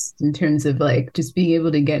 in terms of like just being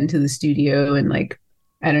able to get into the studio and like,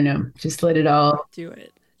 I don't know, just let it all do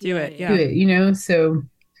it, you know? So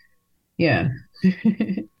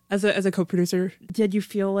As a co-producer, did you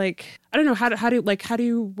feel like, I don't know, how do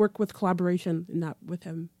you work with collaboration in that with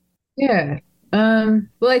him? Well,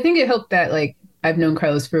 I think it helped that like I've known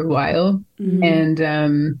Carlos for a while,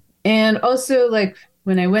 and also like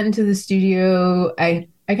when I went into the studio, I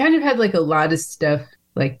kind of had like a lot of stuff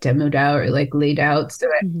like demoed out or like laid out.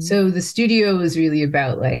 So the studio was really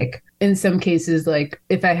about like, in some cases, like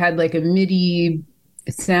if I had like a MIDI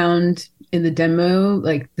sound in the demo,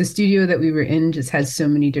 like the studio that we were in just had so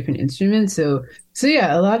many different instruments. So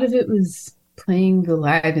yeah, a lot of it was playing the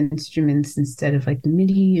live instruments instead of like the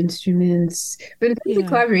MIDI instruments. But in terms of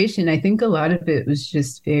collaboration, I think a lot of it was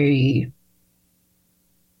just very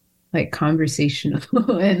like conversational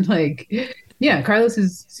and like, yeah, Carlos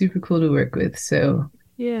is super cool to work with. So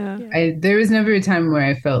there was never a time where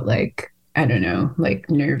I felt like, I don't know, like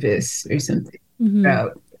nervous or something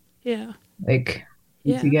about like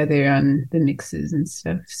together on the mixes and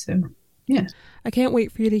stuff. So yeah. I can't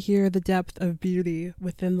wait for you to hear the depth of beauty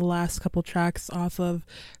within the last couple tracks off of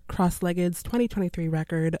Crosslegged's 2023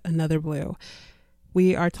 record, Another Blue.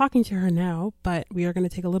 We are talking to her now, but we are going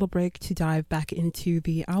to take a little break to dive back into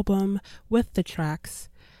the album with the tracks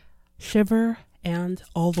Shiver and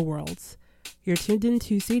All the Worlds. You're tuned in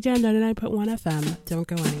to CJAM 99.1 FM. Don't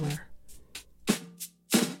go anywhere.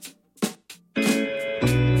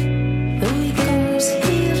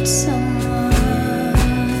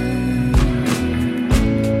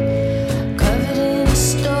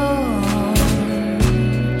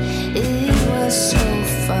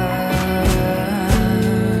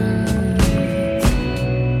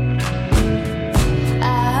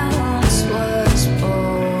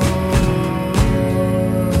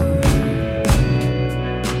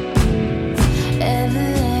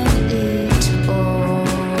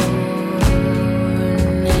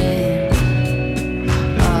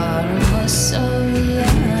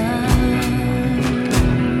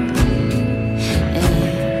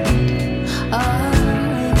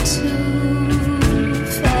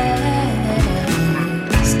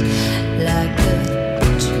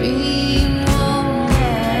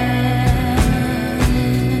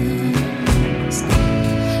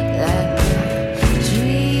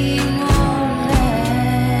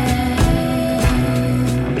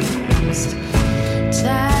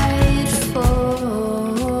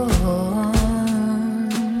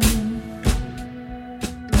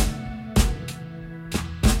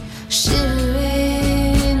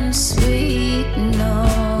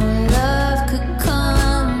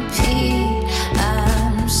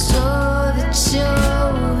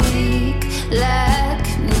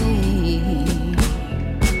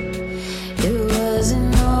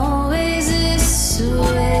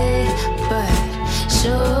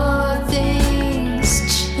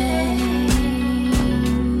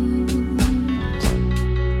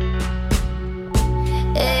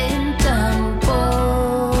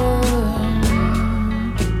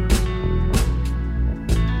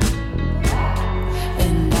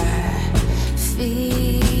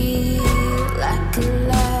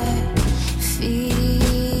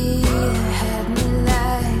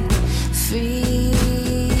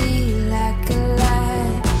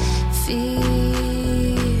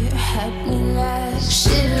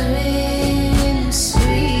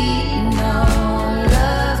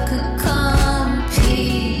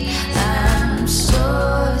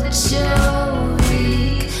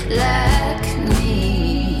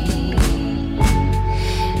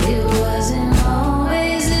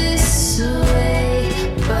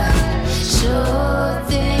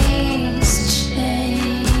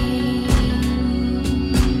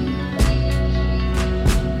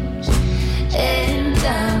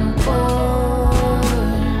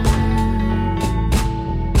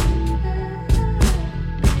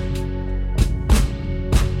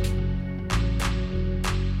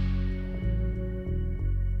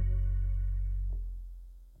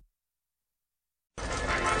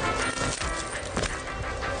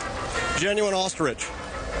 Genuine ostrich.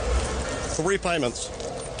 3 payments.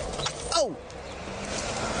 Oh!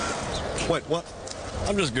 Wait, what?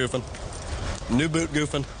 I'm just goofing. New boot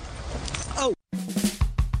goofing. Oh!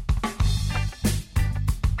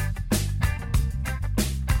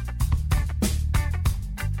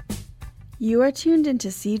 You are tuned into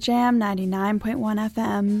CJAM 99.1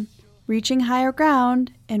 FM, reaching higher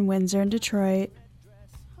ground in Windsor and Detroit.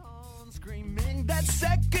 That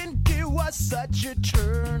second gear was such a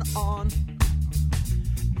turn on,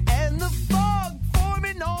 and the fog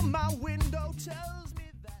forming on my window tells me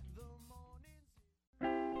that the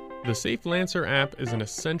morning. The Safe Lancer app is an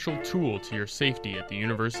essential tool to your safety at the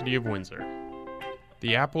University of Windsor.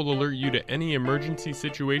 The app will alert you to any emergency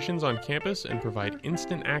situations on campus and provide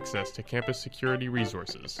instant access to campus security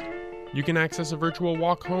resources. You can access a virtual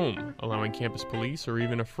walk home, allowing campus police or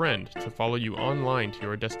even a friend to follow you online to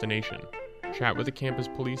your destination. chat with the campus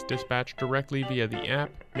police dispatch directly via the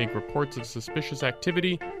app, make reports of suspicious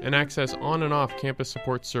activity, and access on and off campus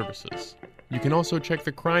support services. You can also check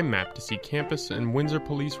the crime map to see campus and Windsor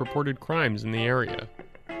police reported crimes in the area.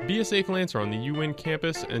 Be a Safe Lancer on the UWin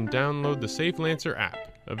campus and download the Safe Lancer app,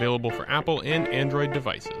 available for Apple and Android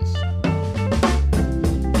devices.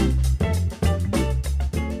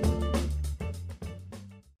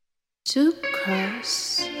 To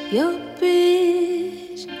cross your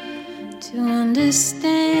bridge, to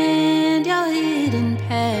understand your hidden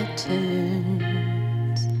patterns.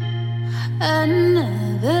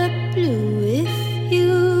 Another blue with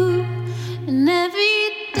you, and every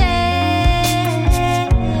day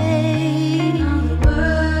the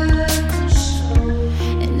words to show,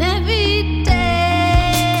 and every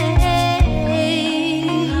day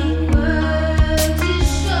the words to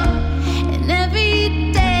show, and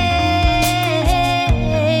every day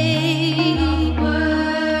the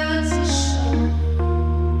words to show.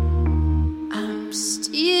 I'm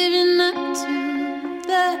steering up to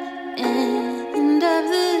the end of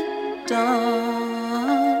the dawn.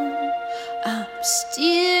 I'm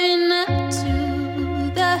steering up to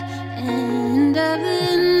the end of the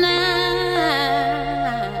night.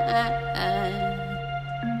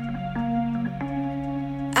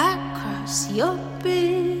 I cross your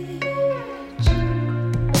bridge,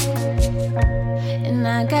 and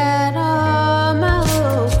I got all my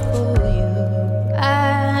hope for you. I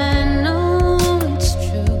know it's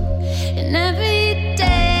true, and every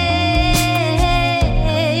day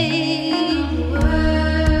the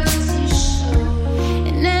words you show,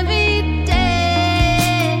 and every day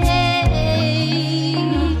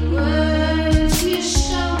the words you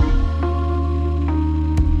show.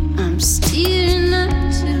 I'm steering up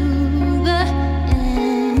to the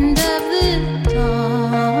end of the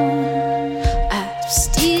dawn. I'm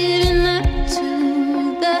steering up to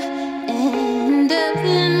the end of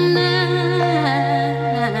the night.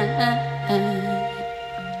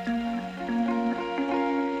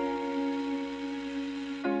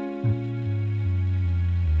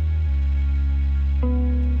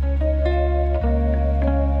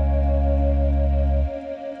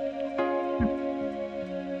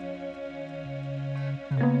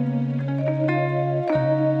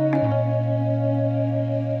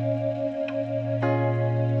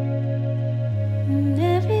 And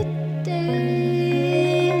every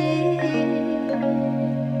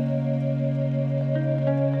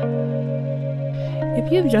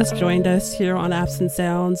If you've just joined us here on Absent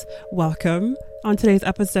Sounds, welcome. On today's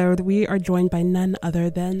episode, we are joined by none other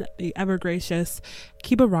than the ever-gracious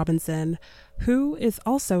Kiba Robinson, who is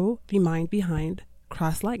also the mind behind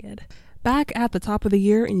Crosslegged. Back at the top of the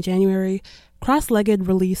year in January, Crosslegged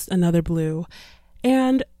released Another Blue,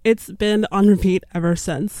 and it's been on repeat ever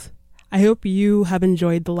since. I hope you have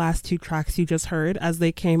enjoyed the last two tracks you just heard as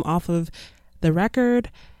they came off of the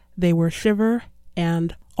record. They were Shiver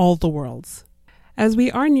and All the Worlds. As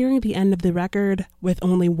we are nearing the end of the record with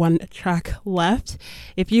only one track left,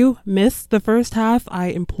 if you missed the first half, I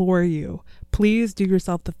implore you, please do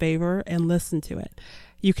yourself the favor and listen to it.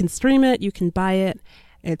 You can stream it, you can buy it,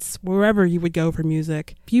 it's wherever you would go for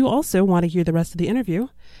music. If you also want to hear the rest of the interview,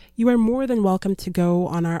 you are more than welcome to go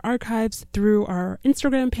on our archives through our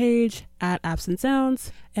Instagram page at Absent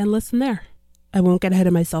Sounds and listen there. I won't get ahead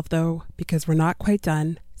of myself though, because we're not quite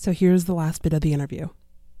done, so here's the last bit of the interview.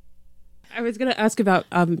 I was going to ask about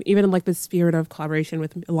even in like the spirit of collaboration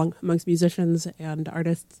with amongst musicians and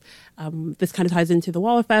artists. This kind of ties into the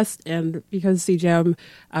Walla Fest, and because CJAM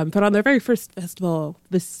put on their very first festival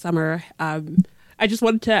this summer, I just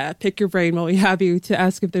wanted to pick your brain while we have you to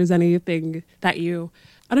ask if there's anything that you,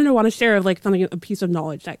 I don't know, want to share of like something, a piece of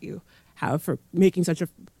knowledge that you have for making such a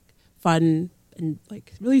fun and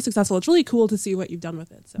like really successful. It's really cool to see what you've done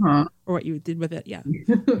with it, so or what you did with it. Yeah.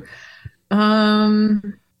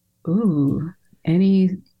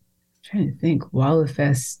 Trying to think. Walla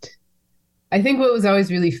Fest. I think what was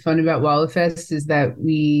always really fun about Walla Fest is that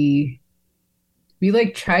we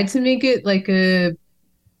like tried to make it like a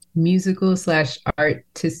musical /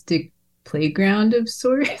 artistic playground of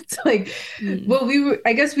sorts. Like, well,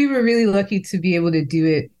 I guess we were really lucky to be able to do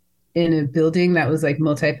it in a building that was like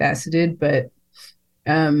multifaceted, but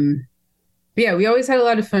yeah, we always had a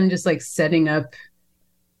lot of fun just like setting up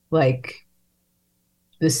like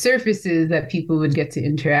the surfaces that people would get to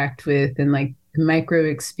interact with and like the micro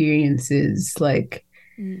experiences, like,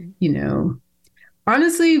 you know,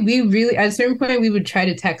 honestly, we really, at a certain point, we would try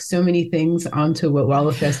to tack so many things onto what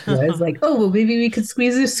Walla Fest was. Like, oh, well, maybe we could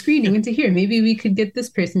squeeze a screening into here. Maybe we could get this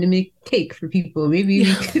person to make cake for people. Maybe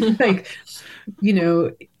we could, like, you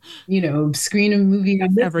know, screen a movie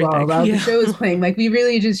on this everything wall while yeah. the show is playing. Like, we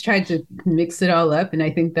really just tried to mix it all up, and I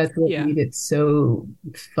think that's what made it so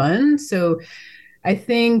fun. So I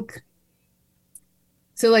think,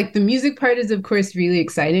 so like the music part is of course really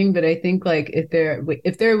exciting, but I think like if there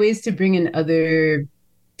are ways to bring in other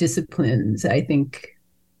disciplines, I think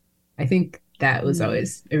that was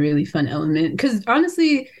always a really fun element, because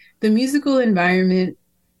honestly the musical environment,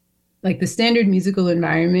 like the standard musical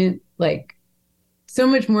environment, like so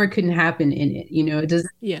much more couldn't happen in it.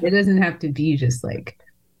 It doesn't have to be just like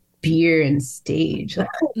beer and stage, like,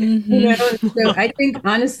 so I think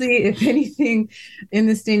honestly, if anything in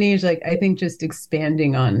this day and age, like I think just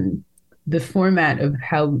expanding on the format of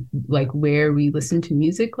how, like, where we listen to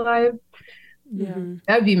music live,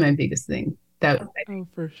 that would be my biggest thing.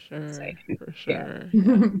 For sure. Yeah.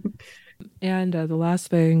 And the last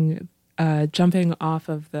thing, jumping off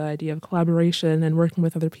of the idea of collaboration and working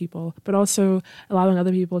with other people, but also allowing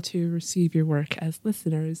other people to receive your work as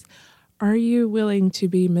listeners. Are you willing to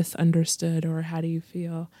be misunderstood, or how do you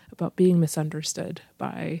feel about being misunderstood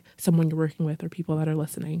by someone you're working with or people that are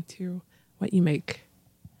listening to what you make?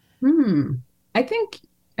 I think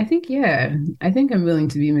yeah. I think I'm willing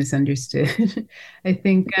to be misunderstood. I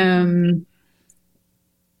think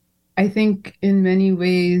in many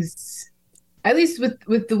ways, at least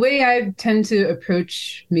with the way I tend to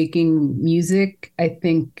approach making music, I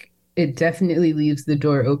think it definitely leaves the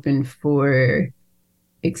door open for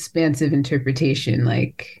expansive interpretation.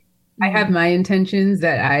 Like, I have my intentions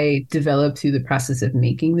that I develop through the process of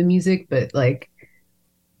making the music, but like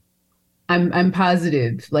I'm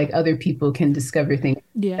positive like other people can discover things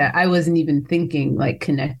that I wasn't even thinking like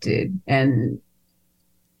connected, and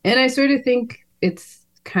I sort of think it's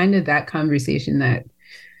kind of that conversation that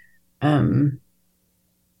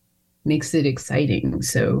makes it exciting.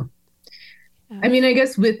 So I mean, I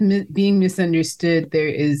guess with being misunderstood, there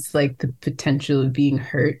is like the potential of being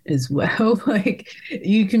hurt as well. Like,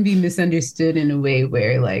 you can be misunderstood in a way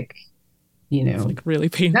where, like, it's like really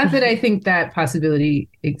painful. Not that I think that possibility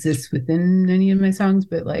exists within any of my songs,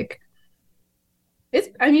 but like,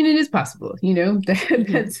 it is possible,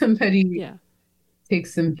 that somebody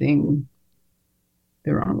takes something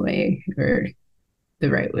the wrong way or the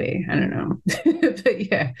right way. I don't know. But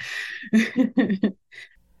yeah.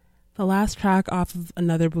 The last track off of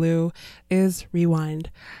Another Blue is Rewind.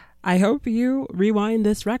 I hope you rewind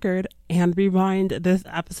this record and rewind this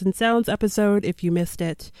Absent Sounds episode if you missed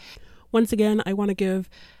it. Once again, I want to give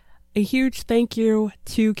a huge thank you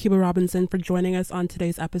to Cuba Robinson for joining us on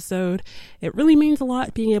today's episode. It really means a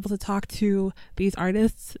lot being able to talk to these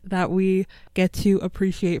artists that we get to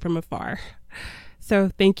appreciate from afar. So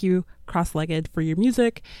thank you, Crosslegged, for your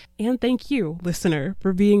music, and thank you, listener,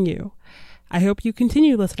 for being you. I hope you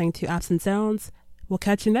continue listening to Absent Sounds. We'll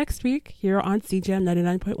catch you next week here on CJAM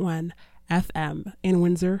 99.1 FM in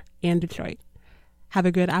Windsor and Detroit. Have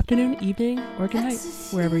a good afternoon, evening, or good night,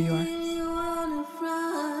 wherever you are.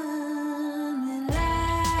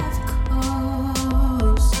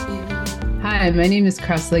 Hi, my name is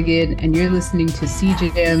Crosslegged, and you're listening to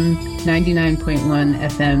CJAM 99.1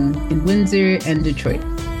 FM in Windsor and Detroit.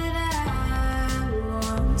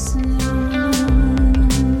 Rewind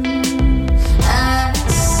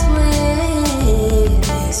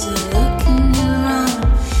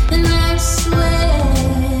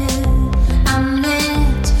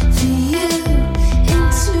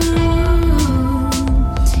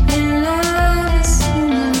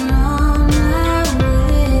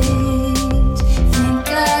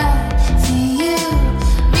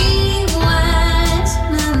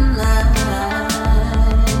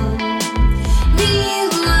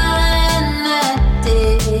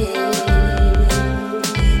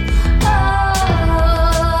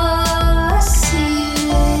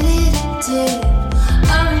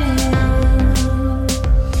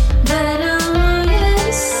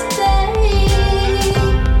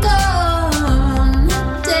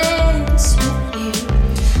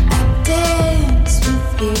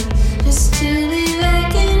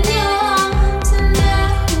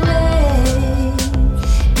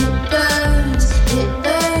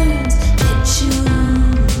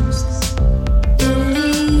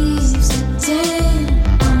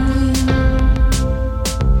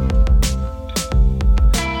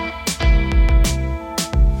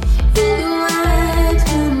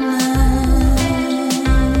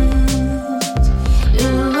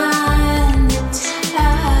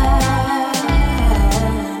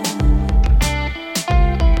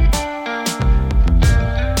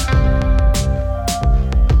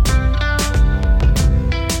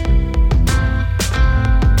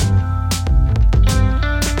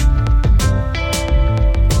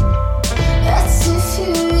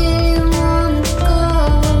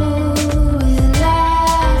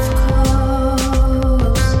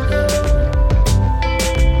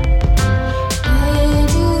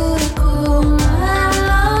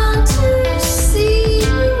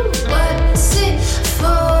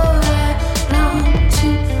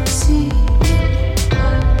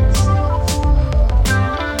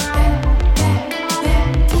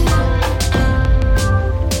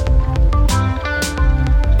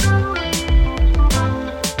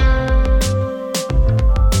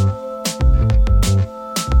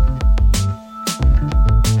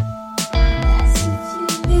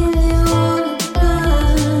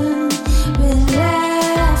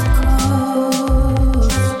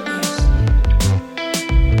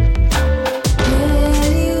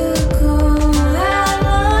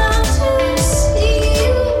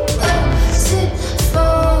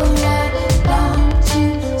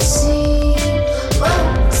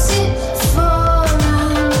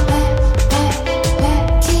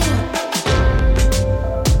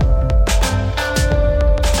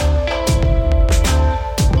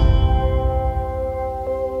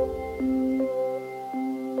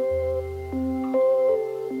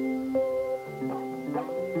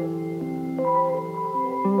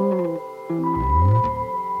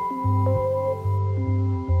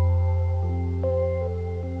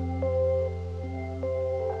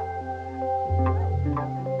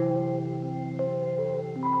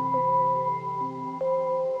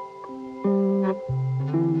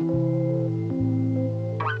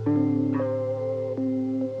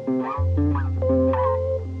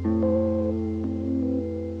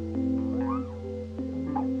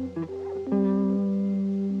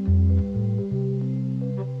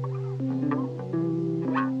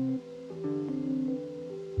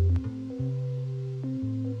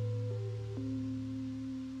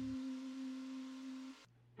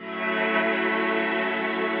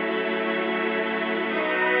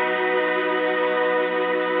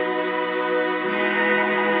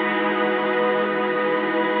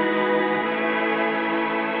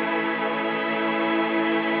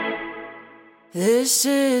This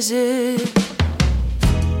is it.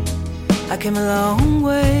 I came a long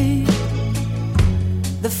way.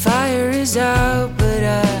 The fire is out, but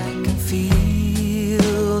I can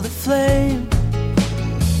feel the flame.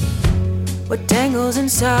 What tangles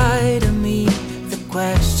inside of me? The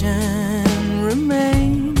question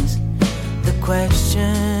remains. The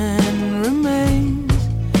question remains.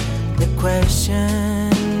 The question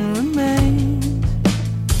remains.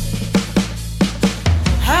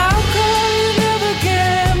 How come you never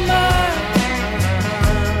get mine?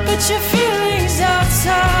 But your feelings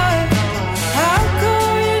outside. How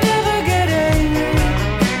come you never get angry?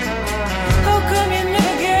 How come you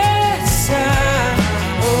never get sad?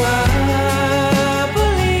 Oh, I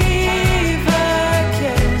believe I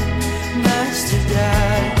can master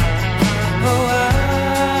that. Oh,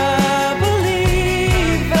 I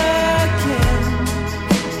believe I can.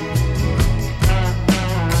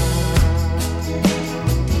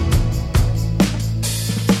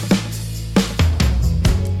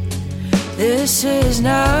 This is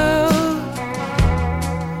now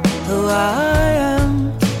who I am,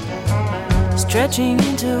 stretching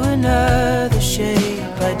into another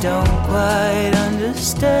shape I don't quite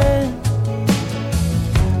understand.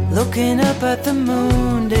 Looking up at the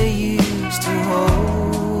moon, they used to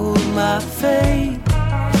hold my fate.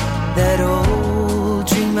 That old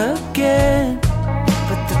dream again,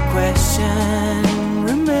 but the question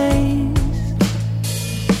remains.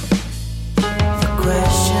 The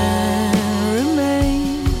question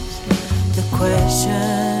remains. The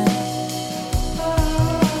question.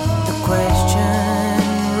 The question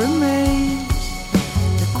remains.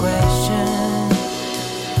 The question.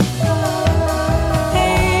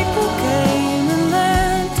 April came and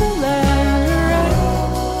lent a land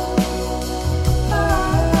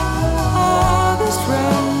August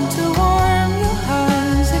ran to warm your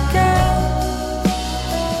hands again.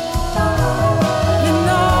 And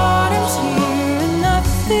autumn's here and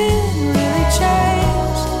nothing really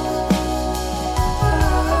changed.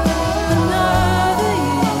 Another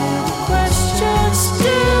year, the question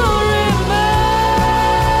still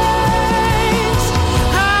remains.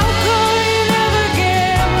 How come you never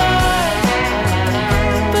get mine?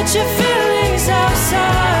 But your feelings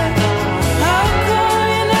outside. How come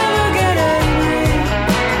you never get angry?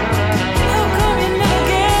 How come you never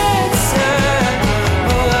get sad?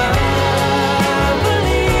 Oh, I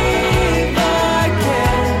believe I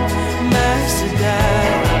can master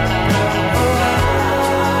that. Oh,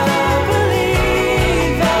 I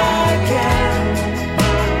believe I can.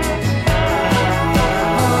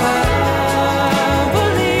 Oh, I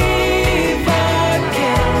believe I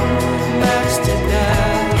can master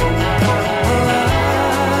that. Oh,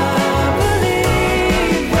 I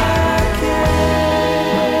believe I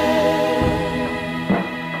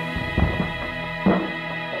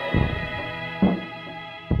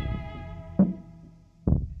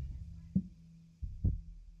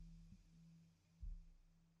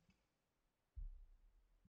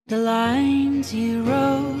The lines you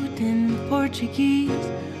wrote in Portuguese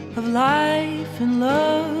of life and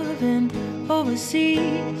love and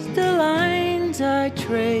overseas, the lines I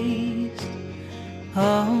traced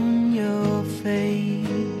on your face.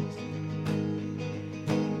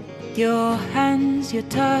 Your hands, your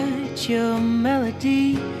touch, your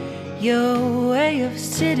melody, your way of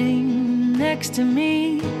sitting next to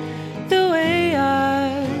me, the way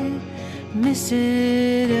I miss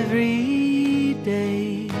it every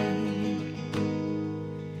day.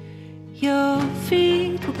 Your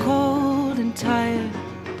feet were cold and tired.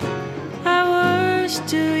 I was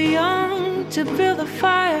too young to build a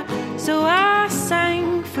fire, so I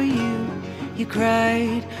sang for you. You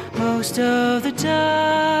cried most of the time.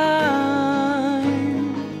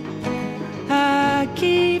 I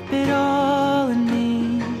keep it all in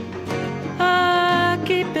me. I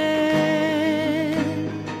keep it.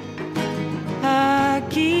 I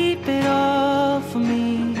keep it all for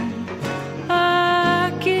me.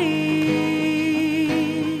 I keep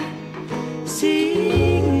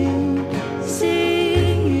seeing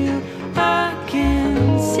you. I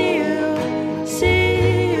can see you,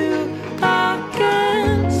 see you. I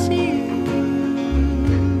can see you.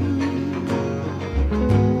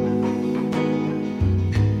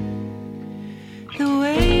 The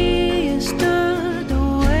way you stood, the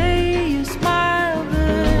way you smiled,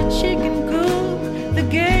 the chicken coop, the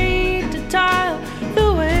gate to tile, the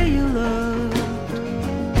way you looked.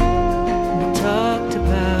 We talked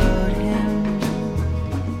about him.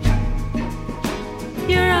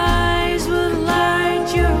 Your eyes would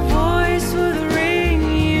light, your voice would ring.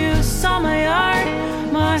 You saw my art,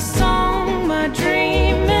 my song, my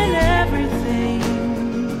dream, and everything.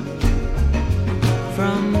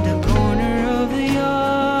 From the corner of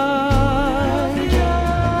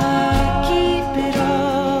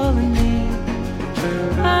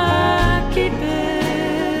keep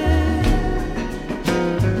it.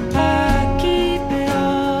 I keep it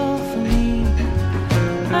all for me.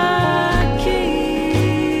 I keep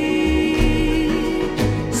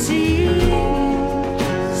seeing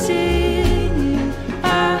you.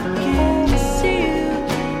 I can see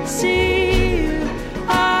you.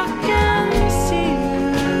 I can see you.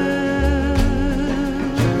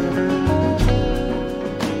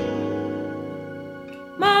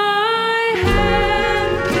 My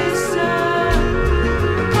hand kissed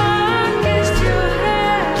I kissed your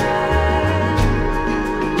hand.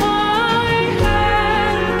 My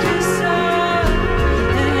hand kissed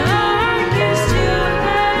and I kissed your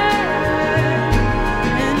hand.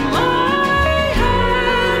 And my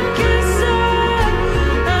hand kissed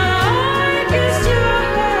and I kissed your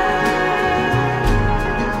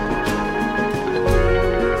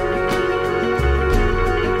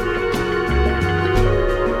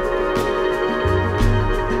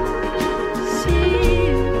see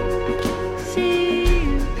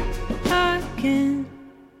you, I can.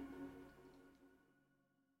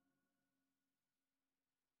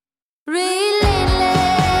 Relentless,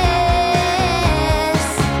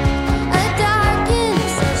 a dark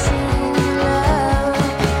obsession, love,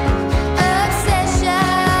 obsession.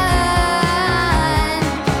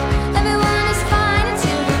 Everyone is fine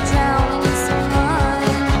until they're drowning in someone.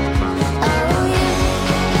 Oh, you,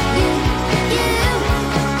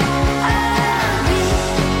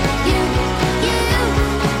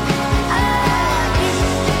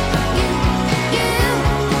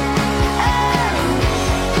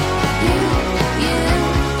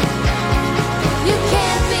 you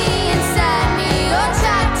can't be inside me or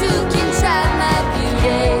try to contrive my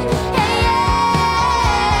beauty. Hey,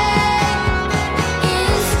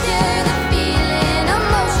 instir the feeling,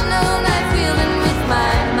 emotional night feeling with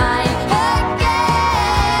my mind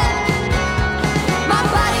again. My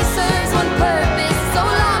body serves one purpose, so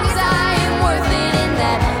long as I am worth it in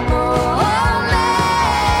that moment.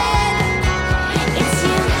 It's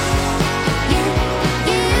you.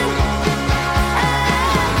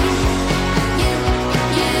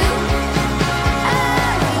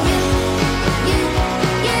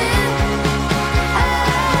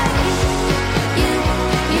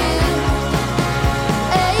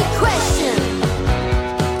 A question.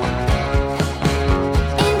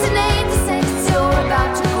 Intonate the sentence you're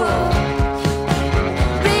about to quote.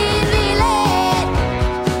 Reveal it.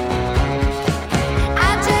 I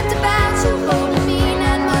dreamt about you holding me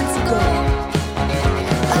 9 months ago.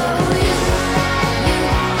 Oh, you.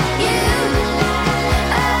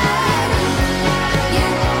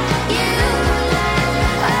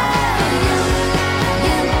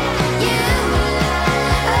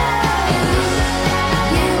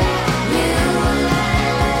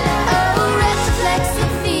 Oh,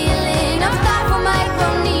 reflexive feeling of thoughtful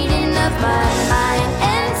micro needing of my mind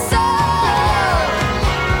and soul.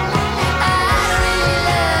 I really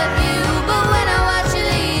love you, but when I watch you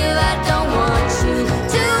leave, I don't want you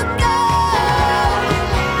to go.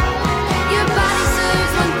 Your body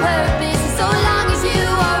serves one purpose, and so long as you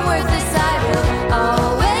are worthless, I will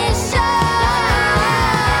always show.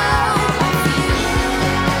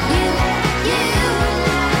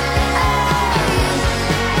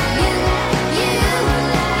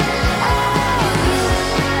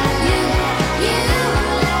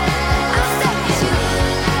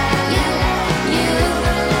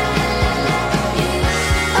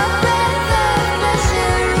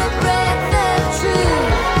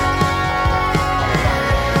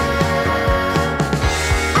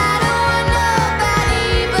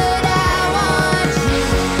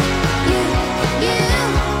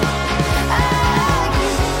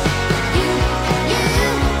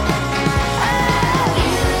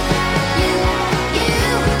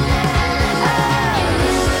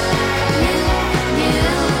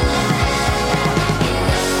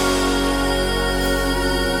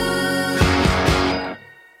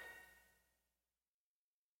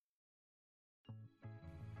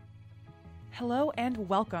 Hello and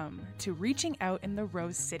welcome to Reaching Out in the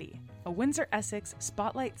Rose City, a Windsor Essex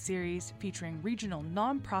spotlight series featuring regional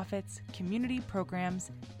nonprofits, community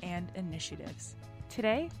programs, and initiatives.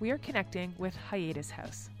 Today, we are connecting with Hiatus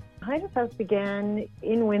House. Hiatus House began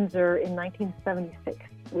in Windsor in 1976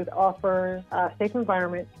 with offers a safe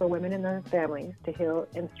environment for women and their families to heal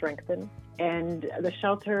and strengthen. And the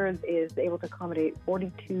shelter is able to accommodate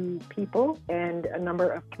 42 people and a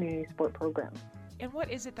number of community support programs. And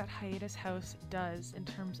what is it that Hiatus House does in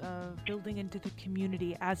terms of building into the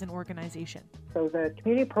community as an organization? So the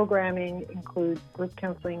community programming includes group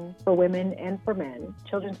counseling for women and for men,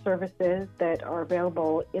 children's services that are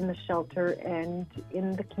available in the shelter and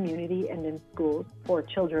in the community and in schools for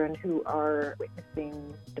children who are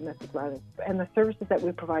witnessing domestic violence, and the services that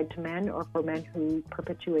we provide to men or for men who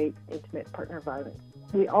perpetuate intimate partner violence.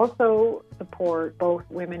 We also support both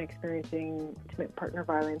women experiencing intimate partner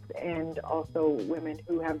violence and also women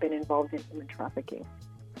who have been involved in human trafficking.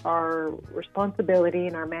 Our responsibility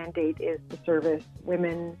and our mandate is to service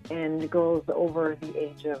women and girls over the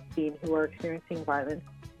age of 18 who are experiencing violence.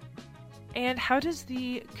 And how does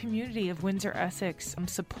the community of Windsor, Essex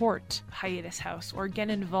support Hiatus House or get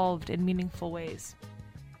involved in meaningful ways?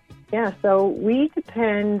 Yeah, so we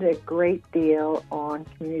depend a great deal on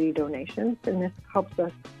community donations, and this helps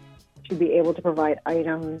us to be able to provide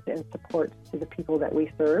items and support to the people that we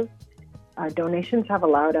serve. Donations have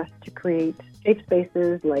allowed us to create safe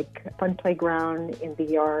spaces like a fun playground in the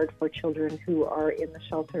yard for children who are in the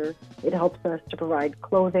shelter. It helps us to provide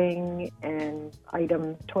clothing and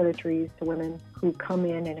items, toiletries to women who come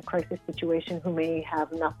in a crisis situation who may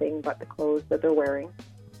have nothing but the clothes that they're wearing.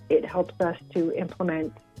 It helps us to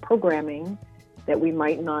implement programming that we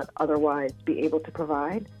might not otherwise be able to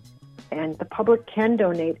provide. And the public can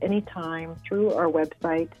donate anytime through our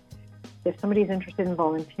website. If somebody's interested in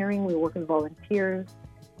volunteering, we work with volunteers,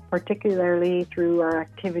 particularly through our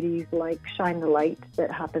activities like Shine the Light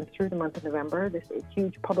that happens through the month of November. This is a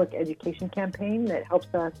huge public education campaign that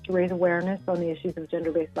helps us to raise awareness on the issues of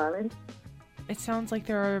gender-based violence. It sounds like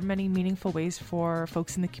there are many meaningful ways for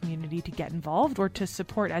folks in the community to get involved or to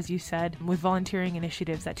support, as you said, with volunteering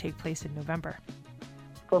initiatives that take place in November.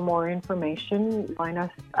 For more information, find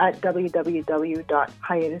us at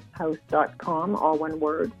www.hiatushouse.com, all one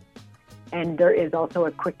word. And there is also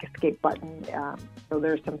a quick escape button, so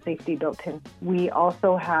there's some safety built in. We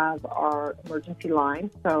also have our emergency line,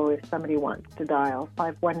 so if somebody wants to dial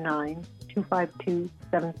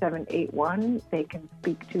 519-252-7781, they can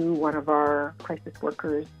speak to one of our crisis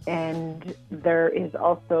workers. And there is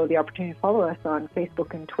also the opportunity to follow us on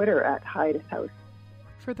Facebook and Twitter at Hiatus House.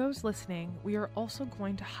 For those listening, we are also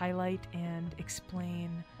going to highlight and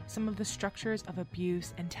explain some of the structures of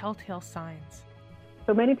abuse and telltale signs.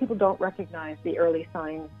 So many people don't recognize the early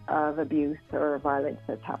signs of abuse or violence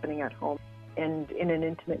that's happening at home. And in an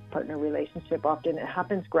intimate partner relationship, often it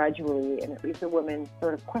happens gradually, and it leaves a woman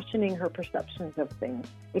sort of questioning her perceptions of things.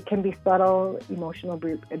 It can be subtle emotional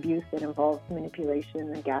abuse that involves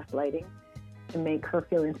manipulation and gaslighting to make her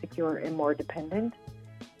feel insecure and more dependent.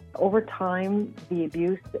 Over time, the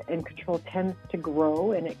abuse and control tends to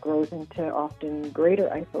grow, and it grows into often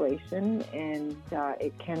greater isolation, and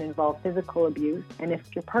it can involve physical abuse. And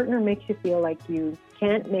if your partner makes you feel like you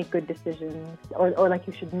can't make good decisions or like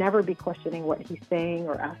you should never be questioning what he's saying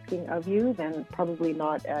or asking of you, then probably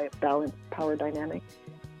not a balanced power dynamic.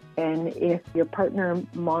 And if your partner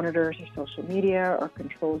monitors your social media or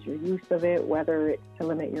controls your use of it, whether it's to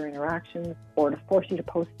limit your interactions or to force you to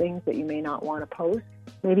post things that you may not want to post,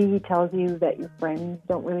 maybe he tells you that your friends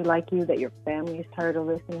don't really like you, that your family is tired of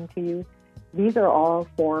listening to you. These are all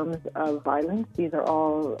forms of violence. These are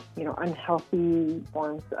all, unhealthy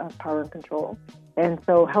forms of power and control. And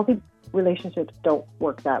so healthy relationships don't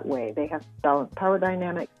work that way. They have balanced power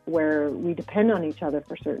dynamics where we depend on each other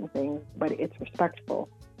for certain things, but it's respectful.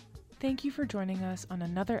 Thank you for joining us on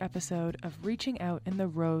another episode of Reaching Out in the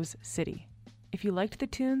Rose City. If you liked the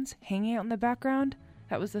tunes hanging out in the background,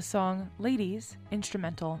 that was the song Ladies,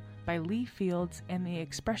 instrumental by Lee Fields and the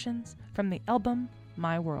Expressions from the album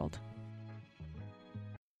My World.